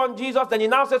believe on Jesus, then he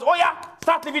now says, oh yeah,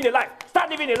 start living a life. Start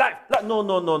living a life. No.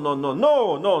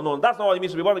 That's not what it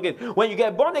means to be born again. When you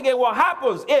get born again, what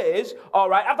happens is, all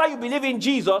right, after you believe in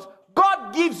Jesus,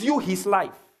 God gives you his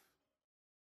life.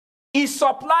 He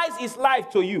supplies his life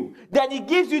to you. Then he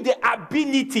gives you the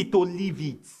ability to live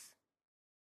it.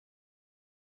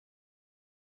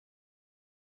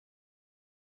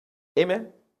 Amen.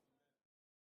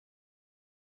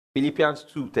 Philippians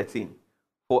 2:13.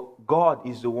 For God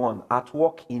is the one at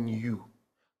work in you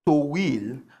to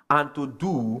will and to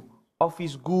do of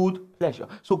his good pleasure.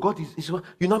 So God is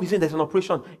you know, be saying there's an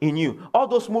operation in you. All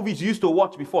those movies you used to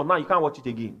watch before, now you can't watch it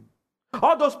again.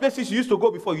 All those places you used to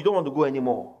go before, you don't want to go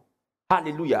anymore.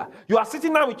 Hallelujah. You are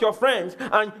sitting down with your friends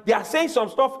and they are saying some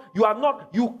stuff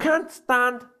you can't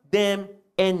stand them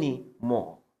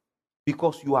anymore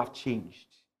because you have changed.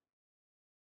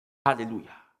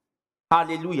 Hallelujah.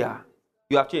 Hallelujah.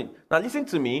 You have changed. Now listen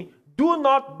to me. Do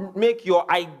not make your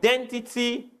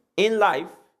identity in life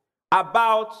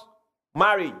about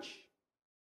marriage.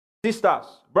 Sisters,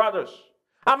 brothers.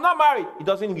 I'm not married. It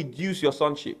doesn't reduce your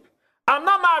sonship. I'm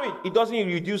not married. It doesn't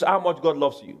reduce how much God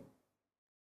loves you.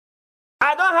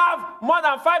 I don't have more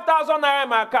than 5,000 naira in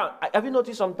my account. Have you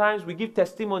noticed sometimes we give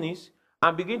testimonies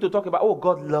and begin to talk about, oh,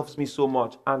 God loves me so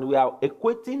much. And we are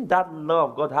equating that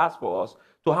love God has for us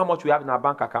to how much we have in our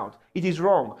bank account. It is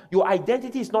wrong. Your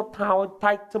identity is not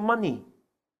tied to money.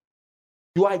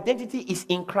 Your identity is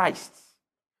in Christ.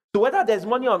 So whether there's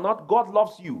money or not, God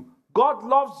loves you. God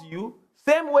loves you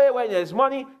same way when there's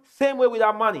money, same way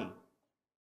without money.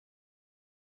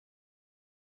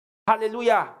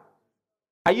 Hallelujah.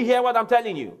 Are you hearing what I'm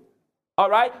telling you? All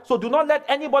right? So do not let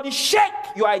anybody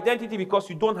shake your identity because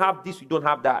you don't have this, you don't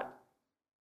have that.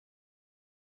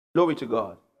 Glory to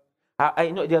God.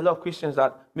 I know there are a lot of Christians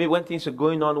that maybe when things are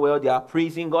going on well, they are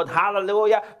praising God,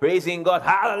 hallelujah, praising God,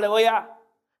 hallelujah.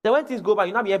 Then when things go bad,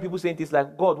 you now hear people saying things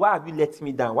like, God, why have you let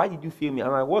me down? Why did you fail me?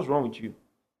 I'm like, what's wrong with you?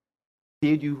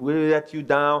 Did you really let you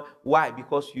down? Why?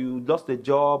 Because you lost a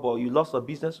job or you lost a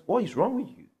business? What is wrong with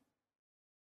you?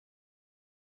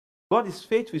 God is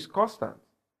faithful, is constant.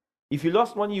 If you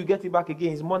lost money, you get it back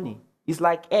again. It's money. It's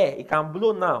like air. It can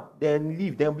blow now, then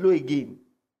leave, then blow again.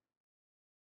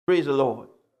 Praise the Lord.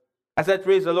 I said,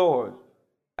 praise the Lord.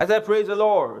 I said, praise the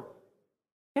Lord.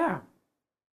 Yeah.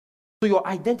 So your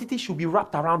identity should be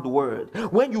wrapped around the word.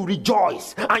 When you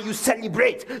rejoice and you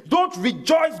celebrate, don't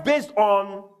rejoice based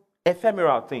on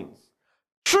ephemeral things.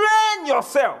 Train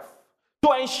yourself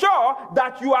to ensure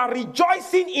that you are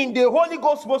rejoicing in the Holy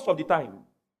Ghost most of the time.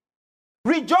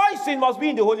 Rejoicing must be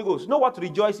in the Holy Ghost. You know what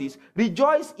rejoice is?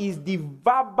 Rejoice is the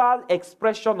verbal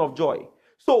expression of joy.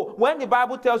 So when the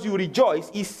Bible tells you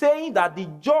rejoice, it's saying that the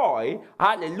joy,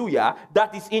 hallelujah,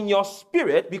 that is in your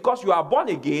spirit because you are born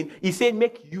again, is saying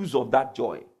make use of that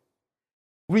joy.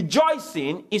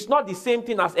 Rejoicing is not the same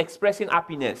thing as expressing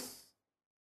happiness.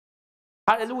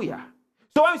 Hallelujah.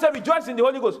 So when we say rejoice in the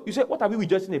Holy Ghost, you say, what are we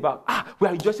rejoicing about? We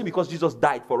are rejoicing because Jesus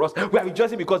died for us. We are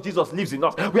rejoicing because Jesus lives in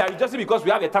us. We are rejoicing because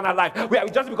we have eternal life. We are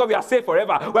rejoicing because we are saved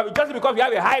forever. We are rejoicing because we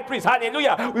have a high priest.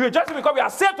 Hallelujah. We are rejoicing because we are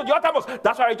saved to the uttermost.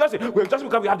 That's why we are rejoicing. We are rejoicing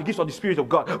because we have the gifts of the Spirit of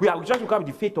God. We are rejoicing because we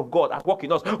have the faith of God at work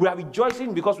in us. We are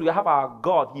rejoicing because we have our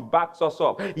God. He backs us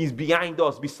up. He's behind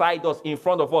us, beside us, in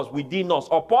front of us, within us,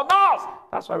 upon us.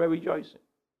 That's why we're rejoicing.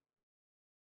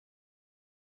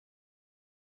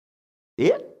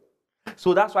 Yeah?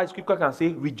 So that's why Scripture can say,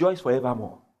 rejoice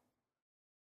forevermore.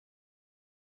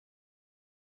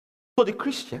 So the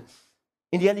Christians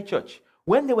in the early church,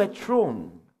 when they were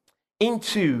thrown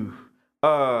into,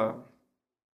 what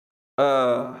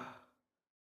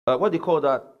do they call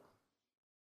that?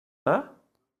 Huh?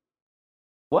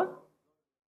 What?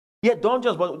 Yeah,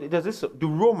 dungeons, but there's this, the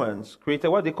Romans created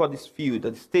what they call this field,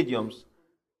 the stadiums.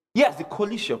 Yes, the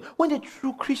Colosseum. When they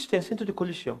threw Christians into the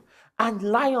Colosseum, and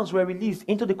lions were released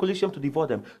into the Colosseum to devour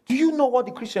them, do you know what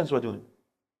the Christians were doing?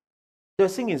 They were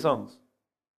singing songs.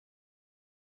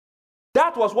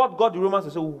 That was what got the Romans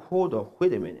to say, oh, hold on,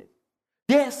 wait a minute.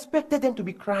 They expected them to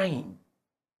be crying.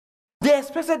 They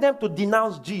expected them to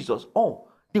denounce Jesus. Oh,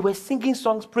 they were singing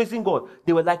songs, praising God.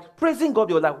 They were like, praising God.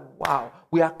 They were like, wow,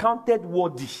 we are counted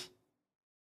worthy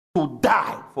to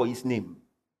die for his name.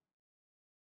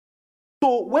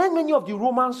 So when many of the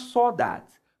Romans saw that,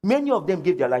 Many of them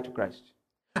gave their life to Christ.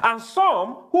 And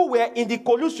some who were in the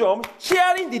Colosseum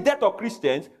cheering the death of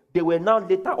Christians, they were now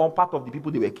later on part of the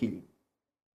people they were killing.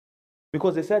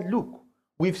 Because they said, look,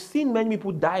 we've seen many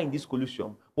people die in this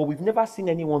Colosseum, but we've never seen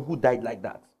anyone who died like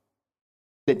that.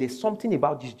 That there's something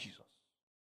about this Jesus.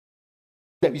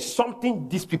 There is something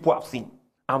these people have seen,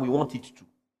 and we want it too.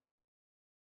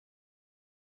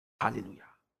 Hallelujah.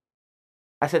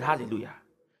 I said hallelujah.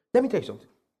 Let me tell you something.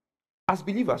 As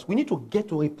believers, we need to get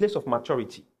to a place of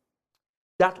maturity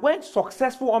that when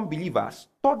successful unbelievers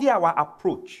study our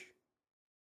approach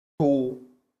to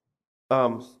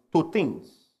things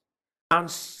and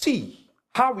see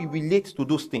how we relate to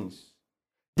those things,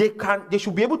 they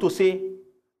should be able to say,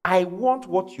 I want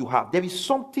what you have. There is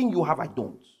something you have I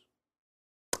don't.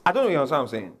 I don't know if you understand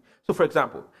what I'm saying. So for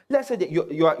example, let's say that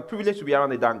you are privileged to be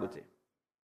around a Dangote,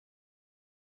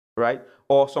 right?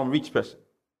 Or some rich person.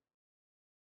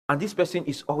 And this person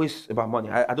is always about money.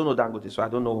 I don't know Dangote, so I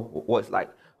don't know what it's like.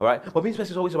 All right? But this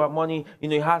person is always about money.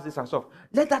 He has this and stuff.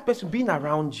 Let that person be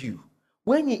around you.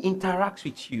 When he interacts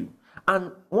with you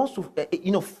and wants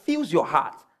to, feels your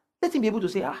heart, let him be able to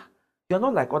say, you're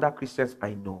not like other Christians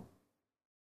I know.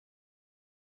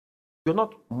 You're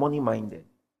not money-minded.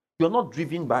 You're not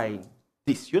driven by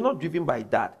this. You're not driven by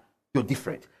that. You're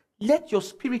different. Let your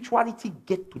spirituality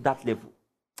get to that level.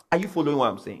 Are you following what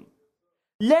I'm saying?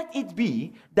 Let it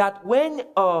be that when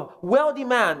a wealthy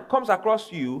man comes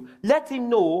across you, let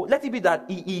it be that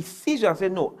he sees you and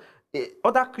says, no,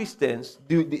 other Christians,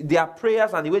 their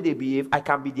prayers and the way they behave, I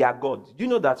can be their God. Do you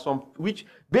know that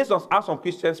based on how some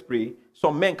Christians pray,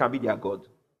 some men can be their God?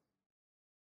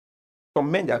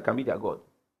 Some men that can be their God.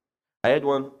 I heard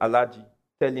one Alaji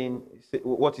telling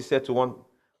what he said to one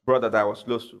brother that I was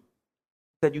close to.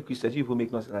 He said, you Christians, you people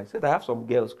make noise. I said, I have some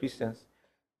girls, Christians.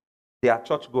 They are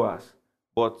churchgoers,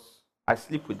 but I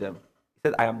sleep with them. He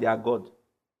said, I am their God.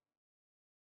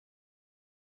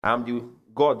 I am the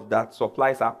God that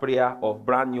supplies our prayer of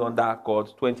brand new under Accord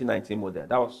 2019 model.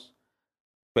 That was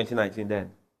 2019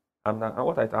 then. I'm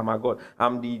a God.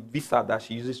 I'm the visa that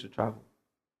she uses to travel.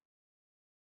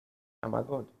 I'm a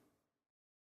God.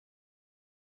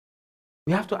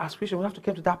 We have to aspiration. We have to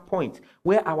come to that point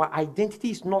where our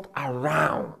identity is not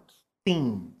around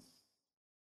things.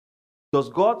 Does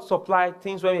God supply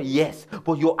things? Yes,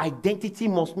 but your identity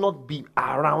must not be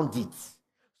around it,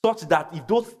 such that if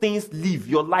those things leave,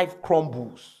 your life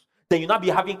crumbles. Then you'll not be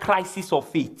having crisis of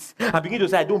faith and begin to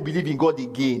say, I don't believe in God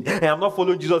again, and I'm not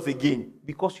following Jesus again,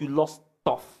 because you lost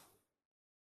stuff.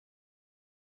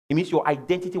 It means your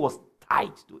identity was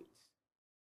tied to it.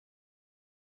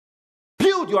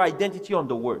 Build your identity on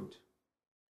the word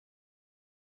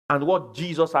and what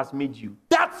Jesus has made you.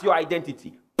 That's your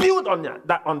identity. Build on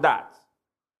that.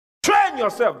 Train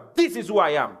yourself. This is who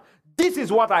I am. This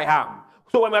is what I am.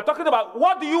 So when we're talking about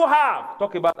what do you have,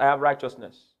 talk about I have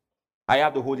righteousness. I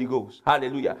have the Holy Ghost.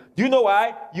 Hallelujah. Do you know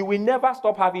why? You will never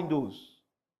stop having those.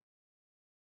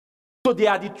 So they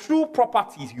are the true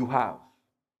properties you have.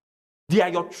 They are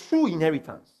your true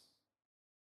inheritance.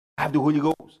 I have the Holy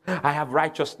Ghost. I have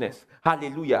righteousness.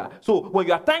 Hallelujah. So when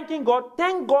you are thanking God,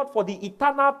 thank God for the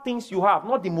eternal things you have,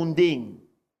 not the mundane.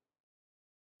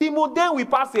 The mundane will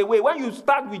pass away. When you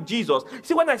stand with Jesus,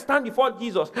 see, when I stand before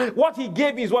Jesus, what he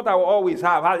gave me is what I will always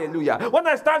have. Hallelujah. When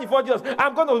I stand before Jesus,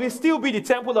 I'm going to still be the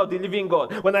temple of the living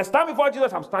God. When I stand before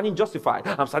Jesus, I'm standing justified.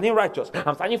 I'm standing righteous.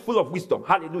 I'm standing full of wisdom.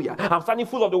 Hallelujah. I'm standing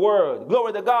full of the word.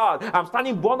 Glory to God. I'm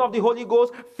standing born of the Holy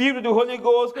Ghost, filled with the Holy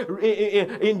Ghost,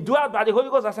 indwelt by the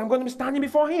Holy Ghost, as I'm going to be standing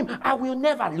before him. I will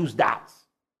never lose that.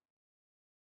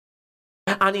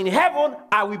 And in heaven,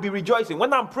 I will be rejoicing.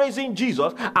 When I'm praising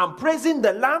Jesus, I'm praising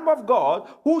the Lamb of God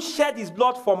who shed his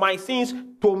blood for my sins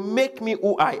to make me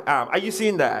who I am. Are you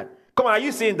seeing that? Come on, are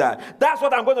you seeing that? That's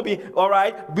what I'm going to be, all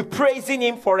right? Be praising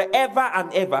him forever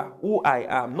and ever. Who I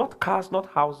am. Not cars, not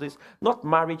houses, not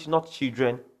marriage, not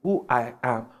children. Who I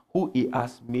am. Who he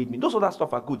has made me. Those other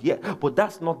stuff are good, yeah. But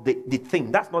that's not the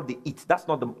thing. That's not the it. That's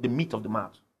not the meat of the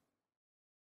mouth.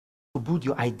 To build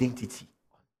your identity.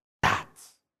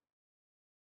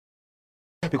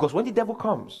 Because when the devil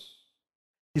comes,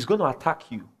 he's going to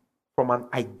attack you from an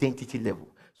identity level.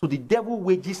 So the devil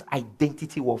wages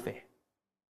identity warfare.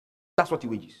 That's what he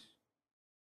wages.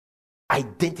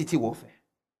 Identity warfare.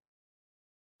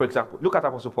 For example, look at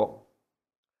Apostle Paul.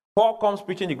 Paul comes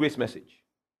preaching the grace message.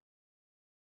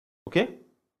 Okay?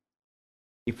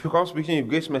 He comes preaching the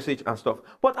grace message and stuff.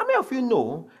 But how many of you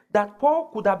know that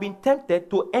Paul could have been tempted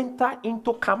to enter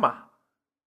into karma?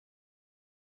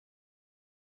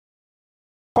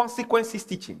 Consequences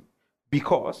teaching,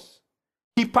 because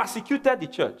he persecuted the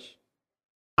church.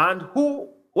 And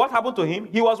what happened to him?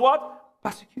 He was what?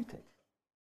 Persecuted.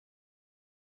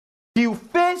 He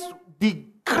faced the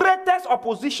greatest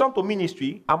opposition to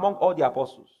ministry among all the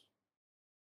apostles.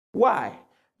 Why?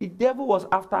 The devil was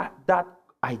after that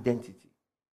identity.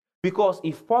 Because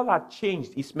if Paul had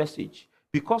changed his message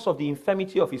because of the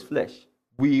infirmity of his flesh,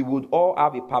 we would all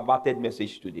have a perverted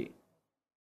message today.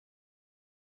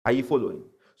 Are you following?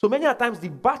 So many times the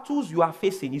battles you are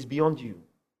facing is beyond you.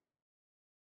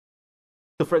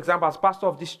 So for example, as pastor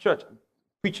of this church,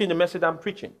 preaching the message I'm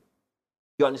preaching,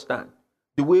 you understand?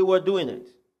 The way we're doing it.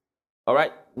 All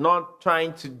right? Not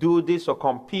trying to do this or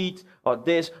compete or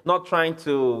this, not trying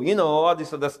to, all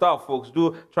this other stuff folks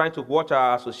do, trying to watch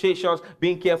our associations,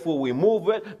 being careful we move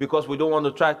it because we don't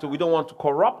want to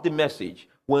corrupt the message.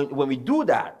 When we do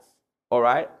that, all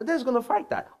right, there's going to fight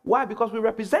that. Why? Because we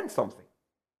represent something.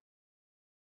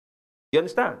 You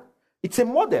understand? It's a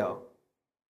model.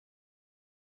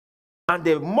 And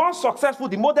the more successful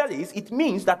the model is, it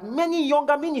means that many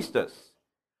younger ministers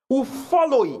will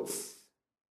follow it.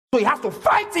 So he has to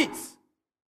fight it.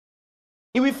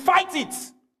 He will fight it.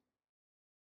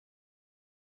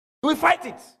 He will fight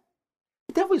it.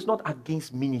 The devil is not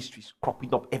against ministries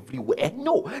cropping up everywhere.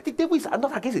 No, the devil is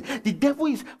not against it. The devil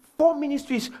is for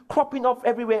ministries cropping up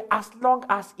everywhere as long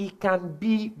as he can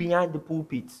be behind the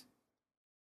pulpit.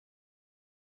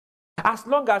 As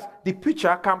long as the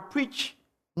preacher can preach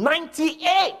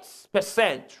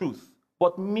 98% truth,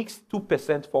 but mix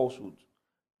 2% falsehood.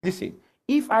 Listen,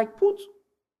 if I put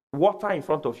water in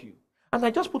front of you, and I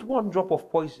just put one drop of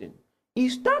poison,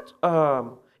 is that,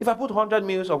 if I put 100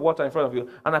 mils of water in front of you,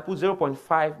 and I put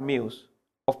 0.5 mils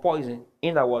of poison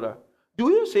in that water, do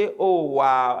you say, oh,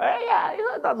 wow, yeah,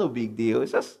 that's no big deal.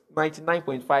 It's just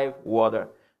 99.5 water,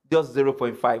 just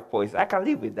 0.5 poison. I can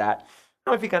live with that.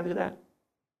 How if you can do that?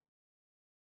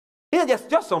 There's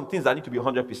just some things that need to be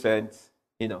 100%,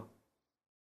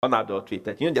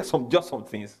 unadulterated. There's just some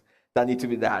things that need to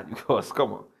be that, because,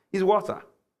 come on, it's water.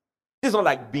 It's not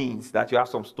like beans that you have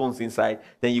some stones inside,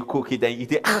 then you cook it, then you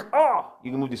eat it,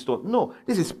 you remove the stone. No,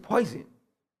 this is poison.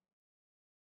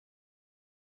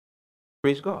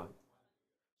 Praise God.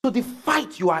 So the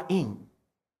fight you are in,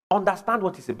 understand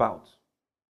what it's about.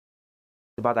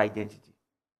 It's about identity.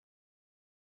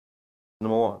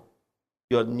 Number one.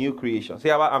 Your new creation. Say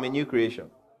about I'm a new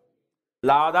creation.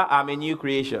 Louder, I'm a new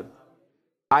creation.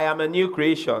 I am a new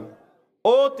creation.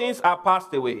 All things are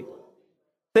passed away.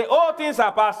 Say all things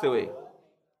are passed away.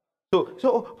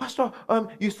 So Pastor,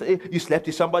 you slept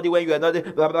with somebody when you were not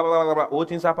blah, blah, blah, blah, blah. All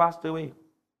things are passed away.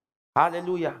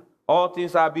 Hallelujah. All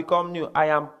things have become new.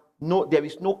 There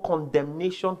is no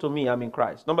condemnation to me. I'm in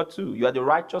Christ. Number two, you are the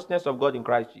righteousness of God in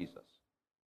Christ Jesus.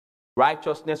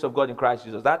 Righteousness of God in Christ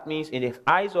Jesus. That means in the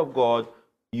eyes of God,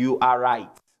 you are right.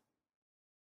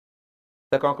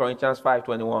 2 Corinthians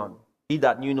 5:21. He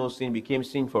that knew no sin became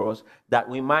sin for us, that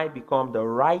we might become the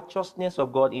righteousness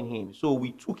of God in him. So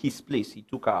we took his place. He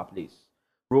took our place.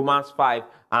 Romans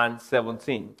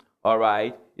 5:17. All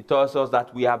right. It tells us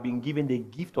that we have been given the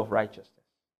gift of righteousness.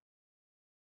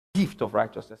 Gift of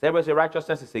righteousness. Everybody say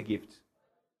righteousness is a gift.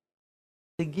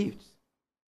 It's a gift.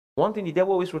 One thing the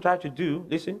devil always will try to do,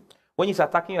 listen, when he's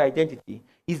attacking your identity,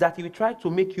 is that he will try to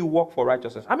make you work for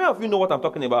righteousness. How many of you know what I'm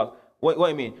talking about? What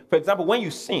I mean? For example, when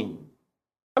you sin,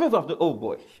 how many of you, oh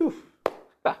boy,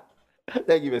 let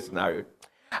me give you a scenario.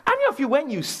 How many of you, when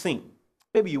you sin,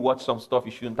 maybe you watch some stuff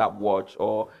you shouldn't have watched,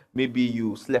 or maybe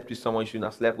you slept with someone you shouldn't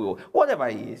have slept with, whatever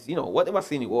it is, whatever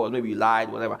sin it was, maybe you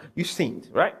lied, whatever, you sinned,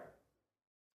 right?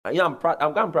 I'm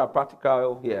going to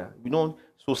practical here. We don't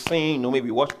sin, maybe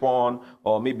you watch porn,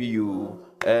 or maybe you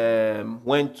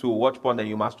went to watch porn and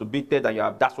you masturbated,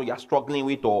 and that's what you're struggling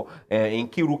with, or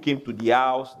Nkiru came to the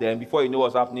house, then before you know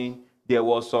what's happening, there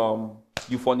was some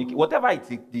euphonic, whatever it's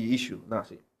the issue. Now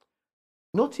see,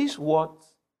 notice what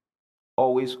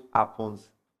always happens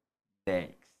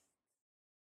next.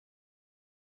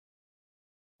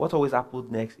 What always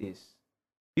happens next is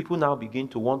people now begin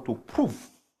to want to prove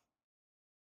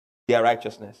their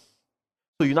righteousness.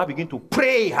 So you now begin to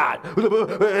pray hard. They want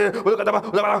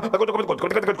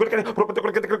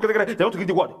to read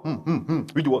the word.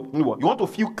 Read the word. You want to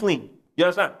feel clean. You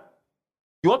understand?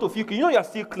 You want to feel clean. You're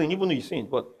still clean even though you sin.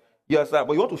 But you understand?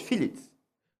 But you want to feel it.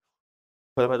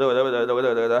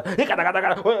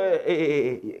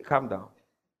 Calm down.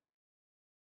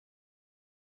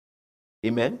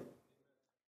 Amen?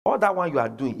 All that one you are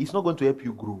doing is not going to help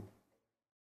you grow.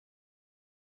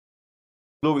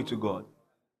 Glory to God.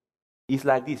 It's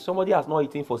like this. Somebody has not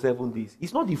eaten for 7 days.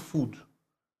 It's not the food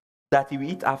that he will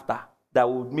eat after that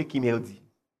will make him healthy.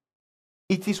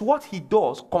 It is what he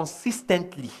does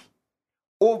consistently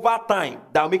over time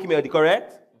that will make him healthy,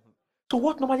 correct? So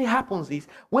what normally happens is,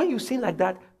 when you sin like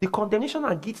that, the condemnation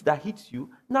and guilt that hits you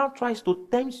now tries to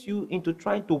tempt you into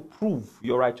trying to prove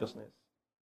your righteousness.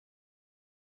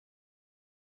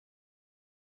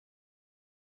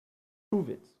 Prove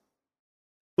it.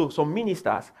 So some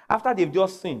ministers, after they've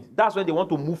just sinned, that's when they want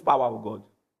to move power of God.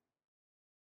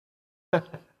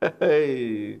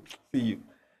 Hey, see you.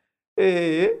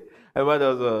 Hey, I remember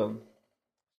there was a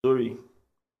story,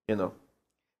 the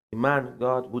man,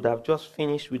 God would have just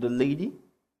finished with the lady,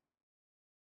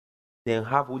 then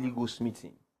have Holy Ghost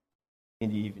meeting in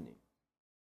the evening.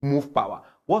 Move power.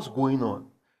 What's going on?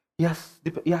 He has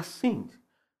sinned.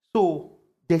 So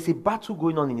there's a battle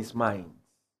going on in his mind.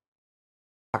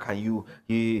 How can you?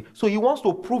 So he wants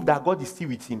to prove that God is still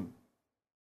with him.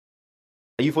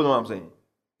 Are you following what I'm saying?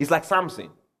 It's like Samson.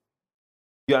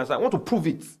 You understand? I want to prove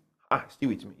it. Still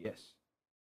with me, yes.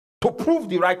 To prove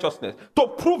the righteousness, to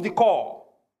prove the call,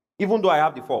 even though I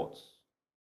have the faults.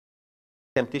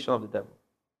 Temptation of the devil.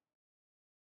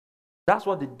 That's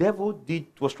what the devil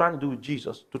was trying to do with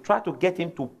Jesus, to try to get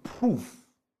him to prove.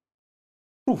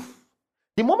 Proof.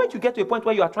 The moment you get to a point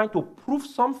where you are trying to prove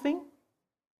something,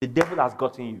 the devil has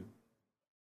gotten you.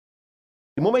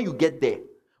 The moment you get there,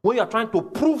 when you are trying to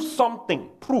prove something,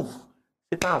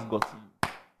 Satan has gotten you.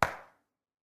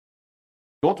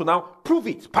 You want to now prove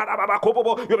it. So as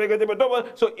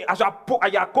you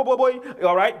are koboboing,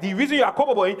 all right, the reason you are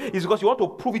koboboing is because you want to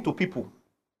prove it to people.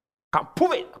 Can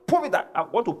prove it that I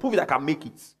want to prove it I can make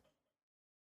it.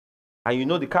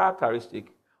 And the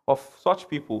characteristic of such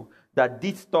people that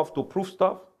did stuff to prove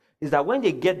stuff is that when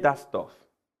they get that stuff,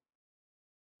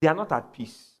 they are not at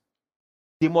peace.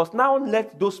 They must now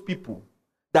let those people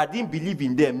that didn't believe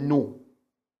in them know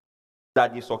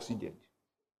that they succeeded.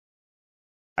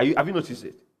 Have you noticed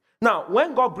it? Now,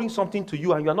 when God brings something to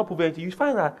you and you are not proving it, you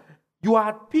find that you are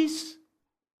at peace,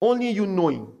 only you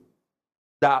knowing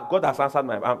that God has answered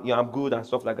I'm good and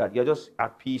stuff like that. You're just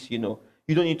at peace, You don't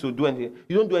need to do anything.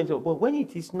 You don't do anything. But when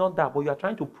it is not that, but you are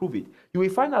trying to prove it, you will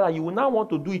find out that you will now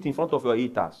want to do it in front of your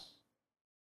haters,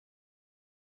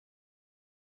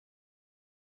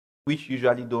 which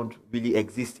usually don't really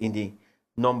exist in the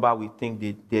number we think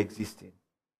they exist in.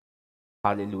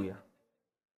 Hallelujah.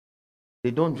 They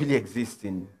don't really exist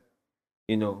in,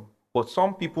 but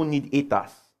some people need haters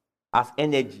as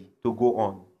energy to go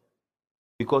on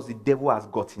because the devil has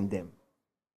gotten them.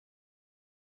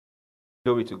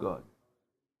 Glory to God.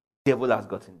 The devil has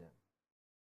gotten them.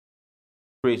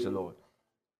 Praise the Lord.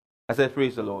 I said,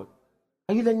 praise the Lord.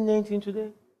 Are you learning anything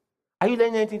today? Are you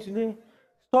learning anything today?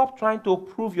 Stop trying to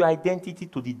prove your identity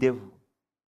to the devil.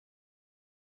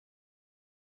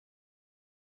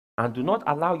 And do not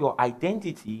allow your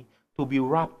identity to be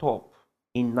wrapped up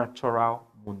in natural,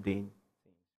 mundane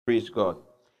things. Praise God.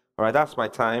 All right, that's my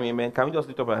time. Amen. Can we just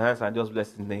lift up our hands and just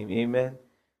bless his name? Amen.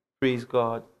 Praise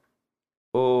God.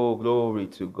 Oh, glory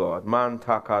to God. Man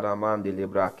takara man de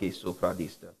lebrake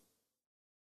sopradista.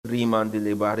 Riman de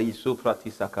lebari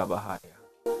sopratisaka bahaya.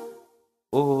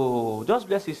 Oh, just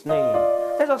bless his name.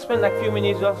 Let us spend like a few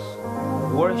minutes just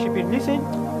worshiping. Listen,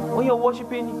 when you're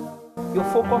worshiping, your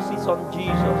focus is on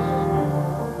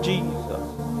Jesus. Jesus.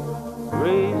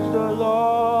 Praise the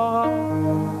Lord.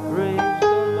 Praise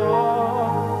the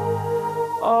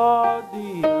Lord. All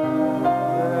the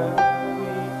earth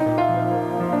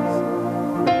rejoices.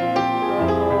 Praise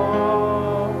the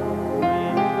Lord.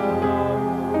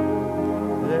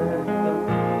 Let the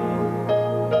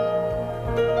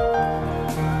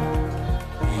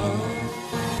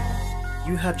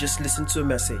You have just listened to a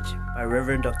message by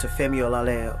Reverend Dr. Femi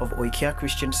Olaleye of Oikea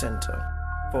Christian Center.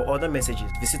 For other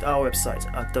messages, visit our website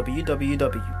at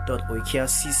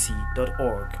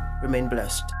www.oikeacc.org. Remain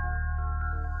blessed.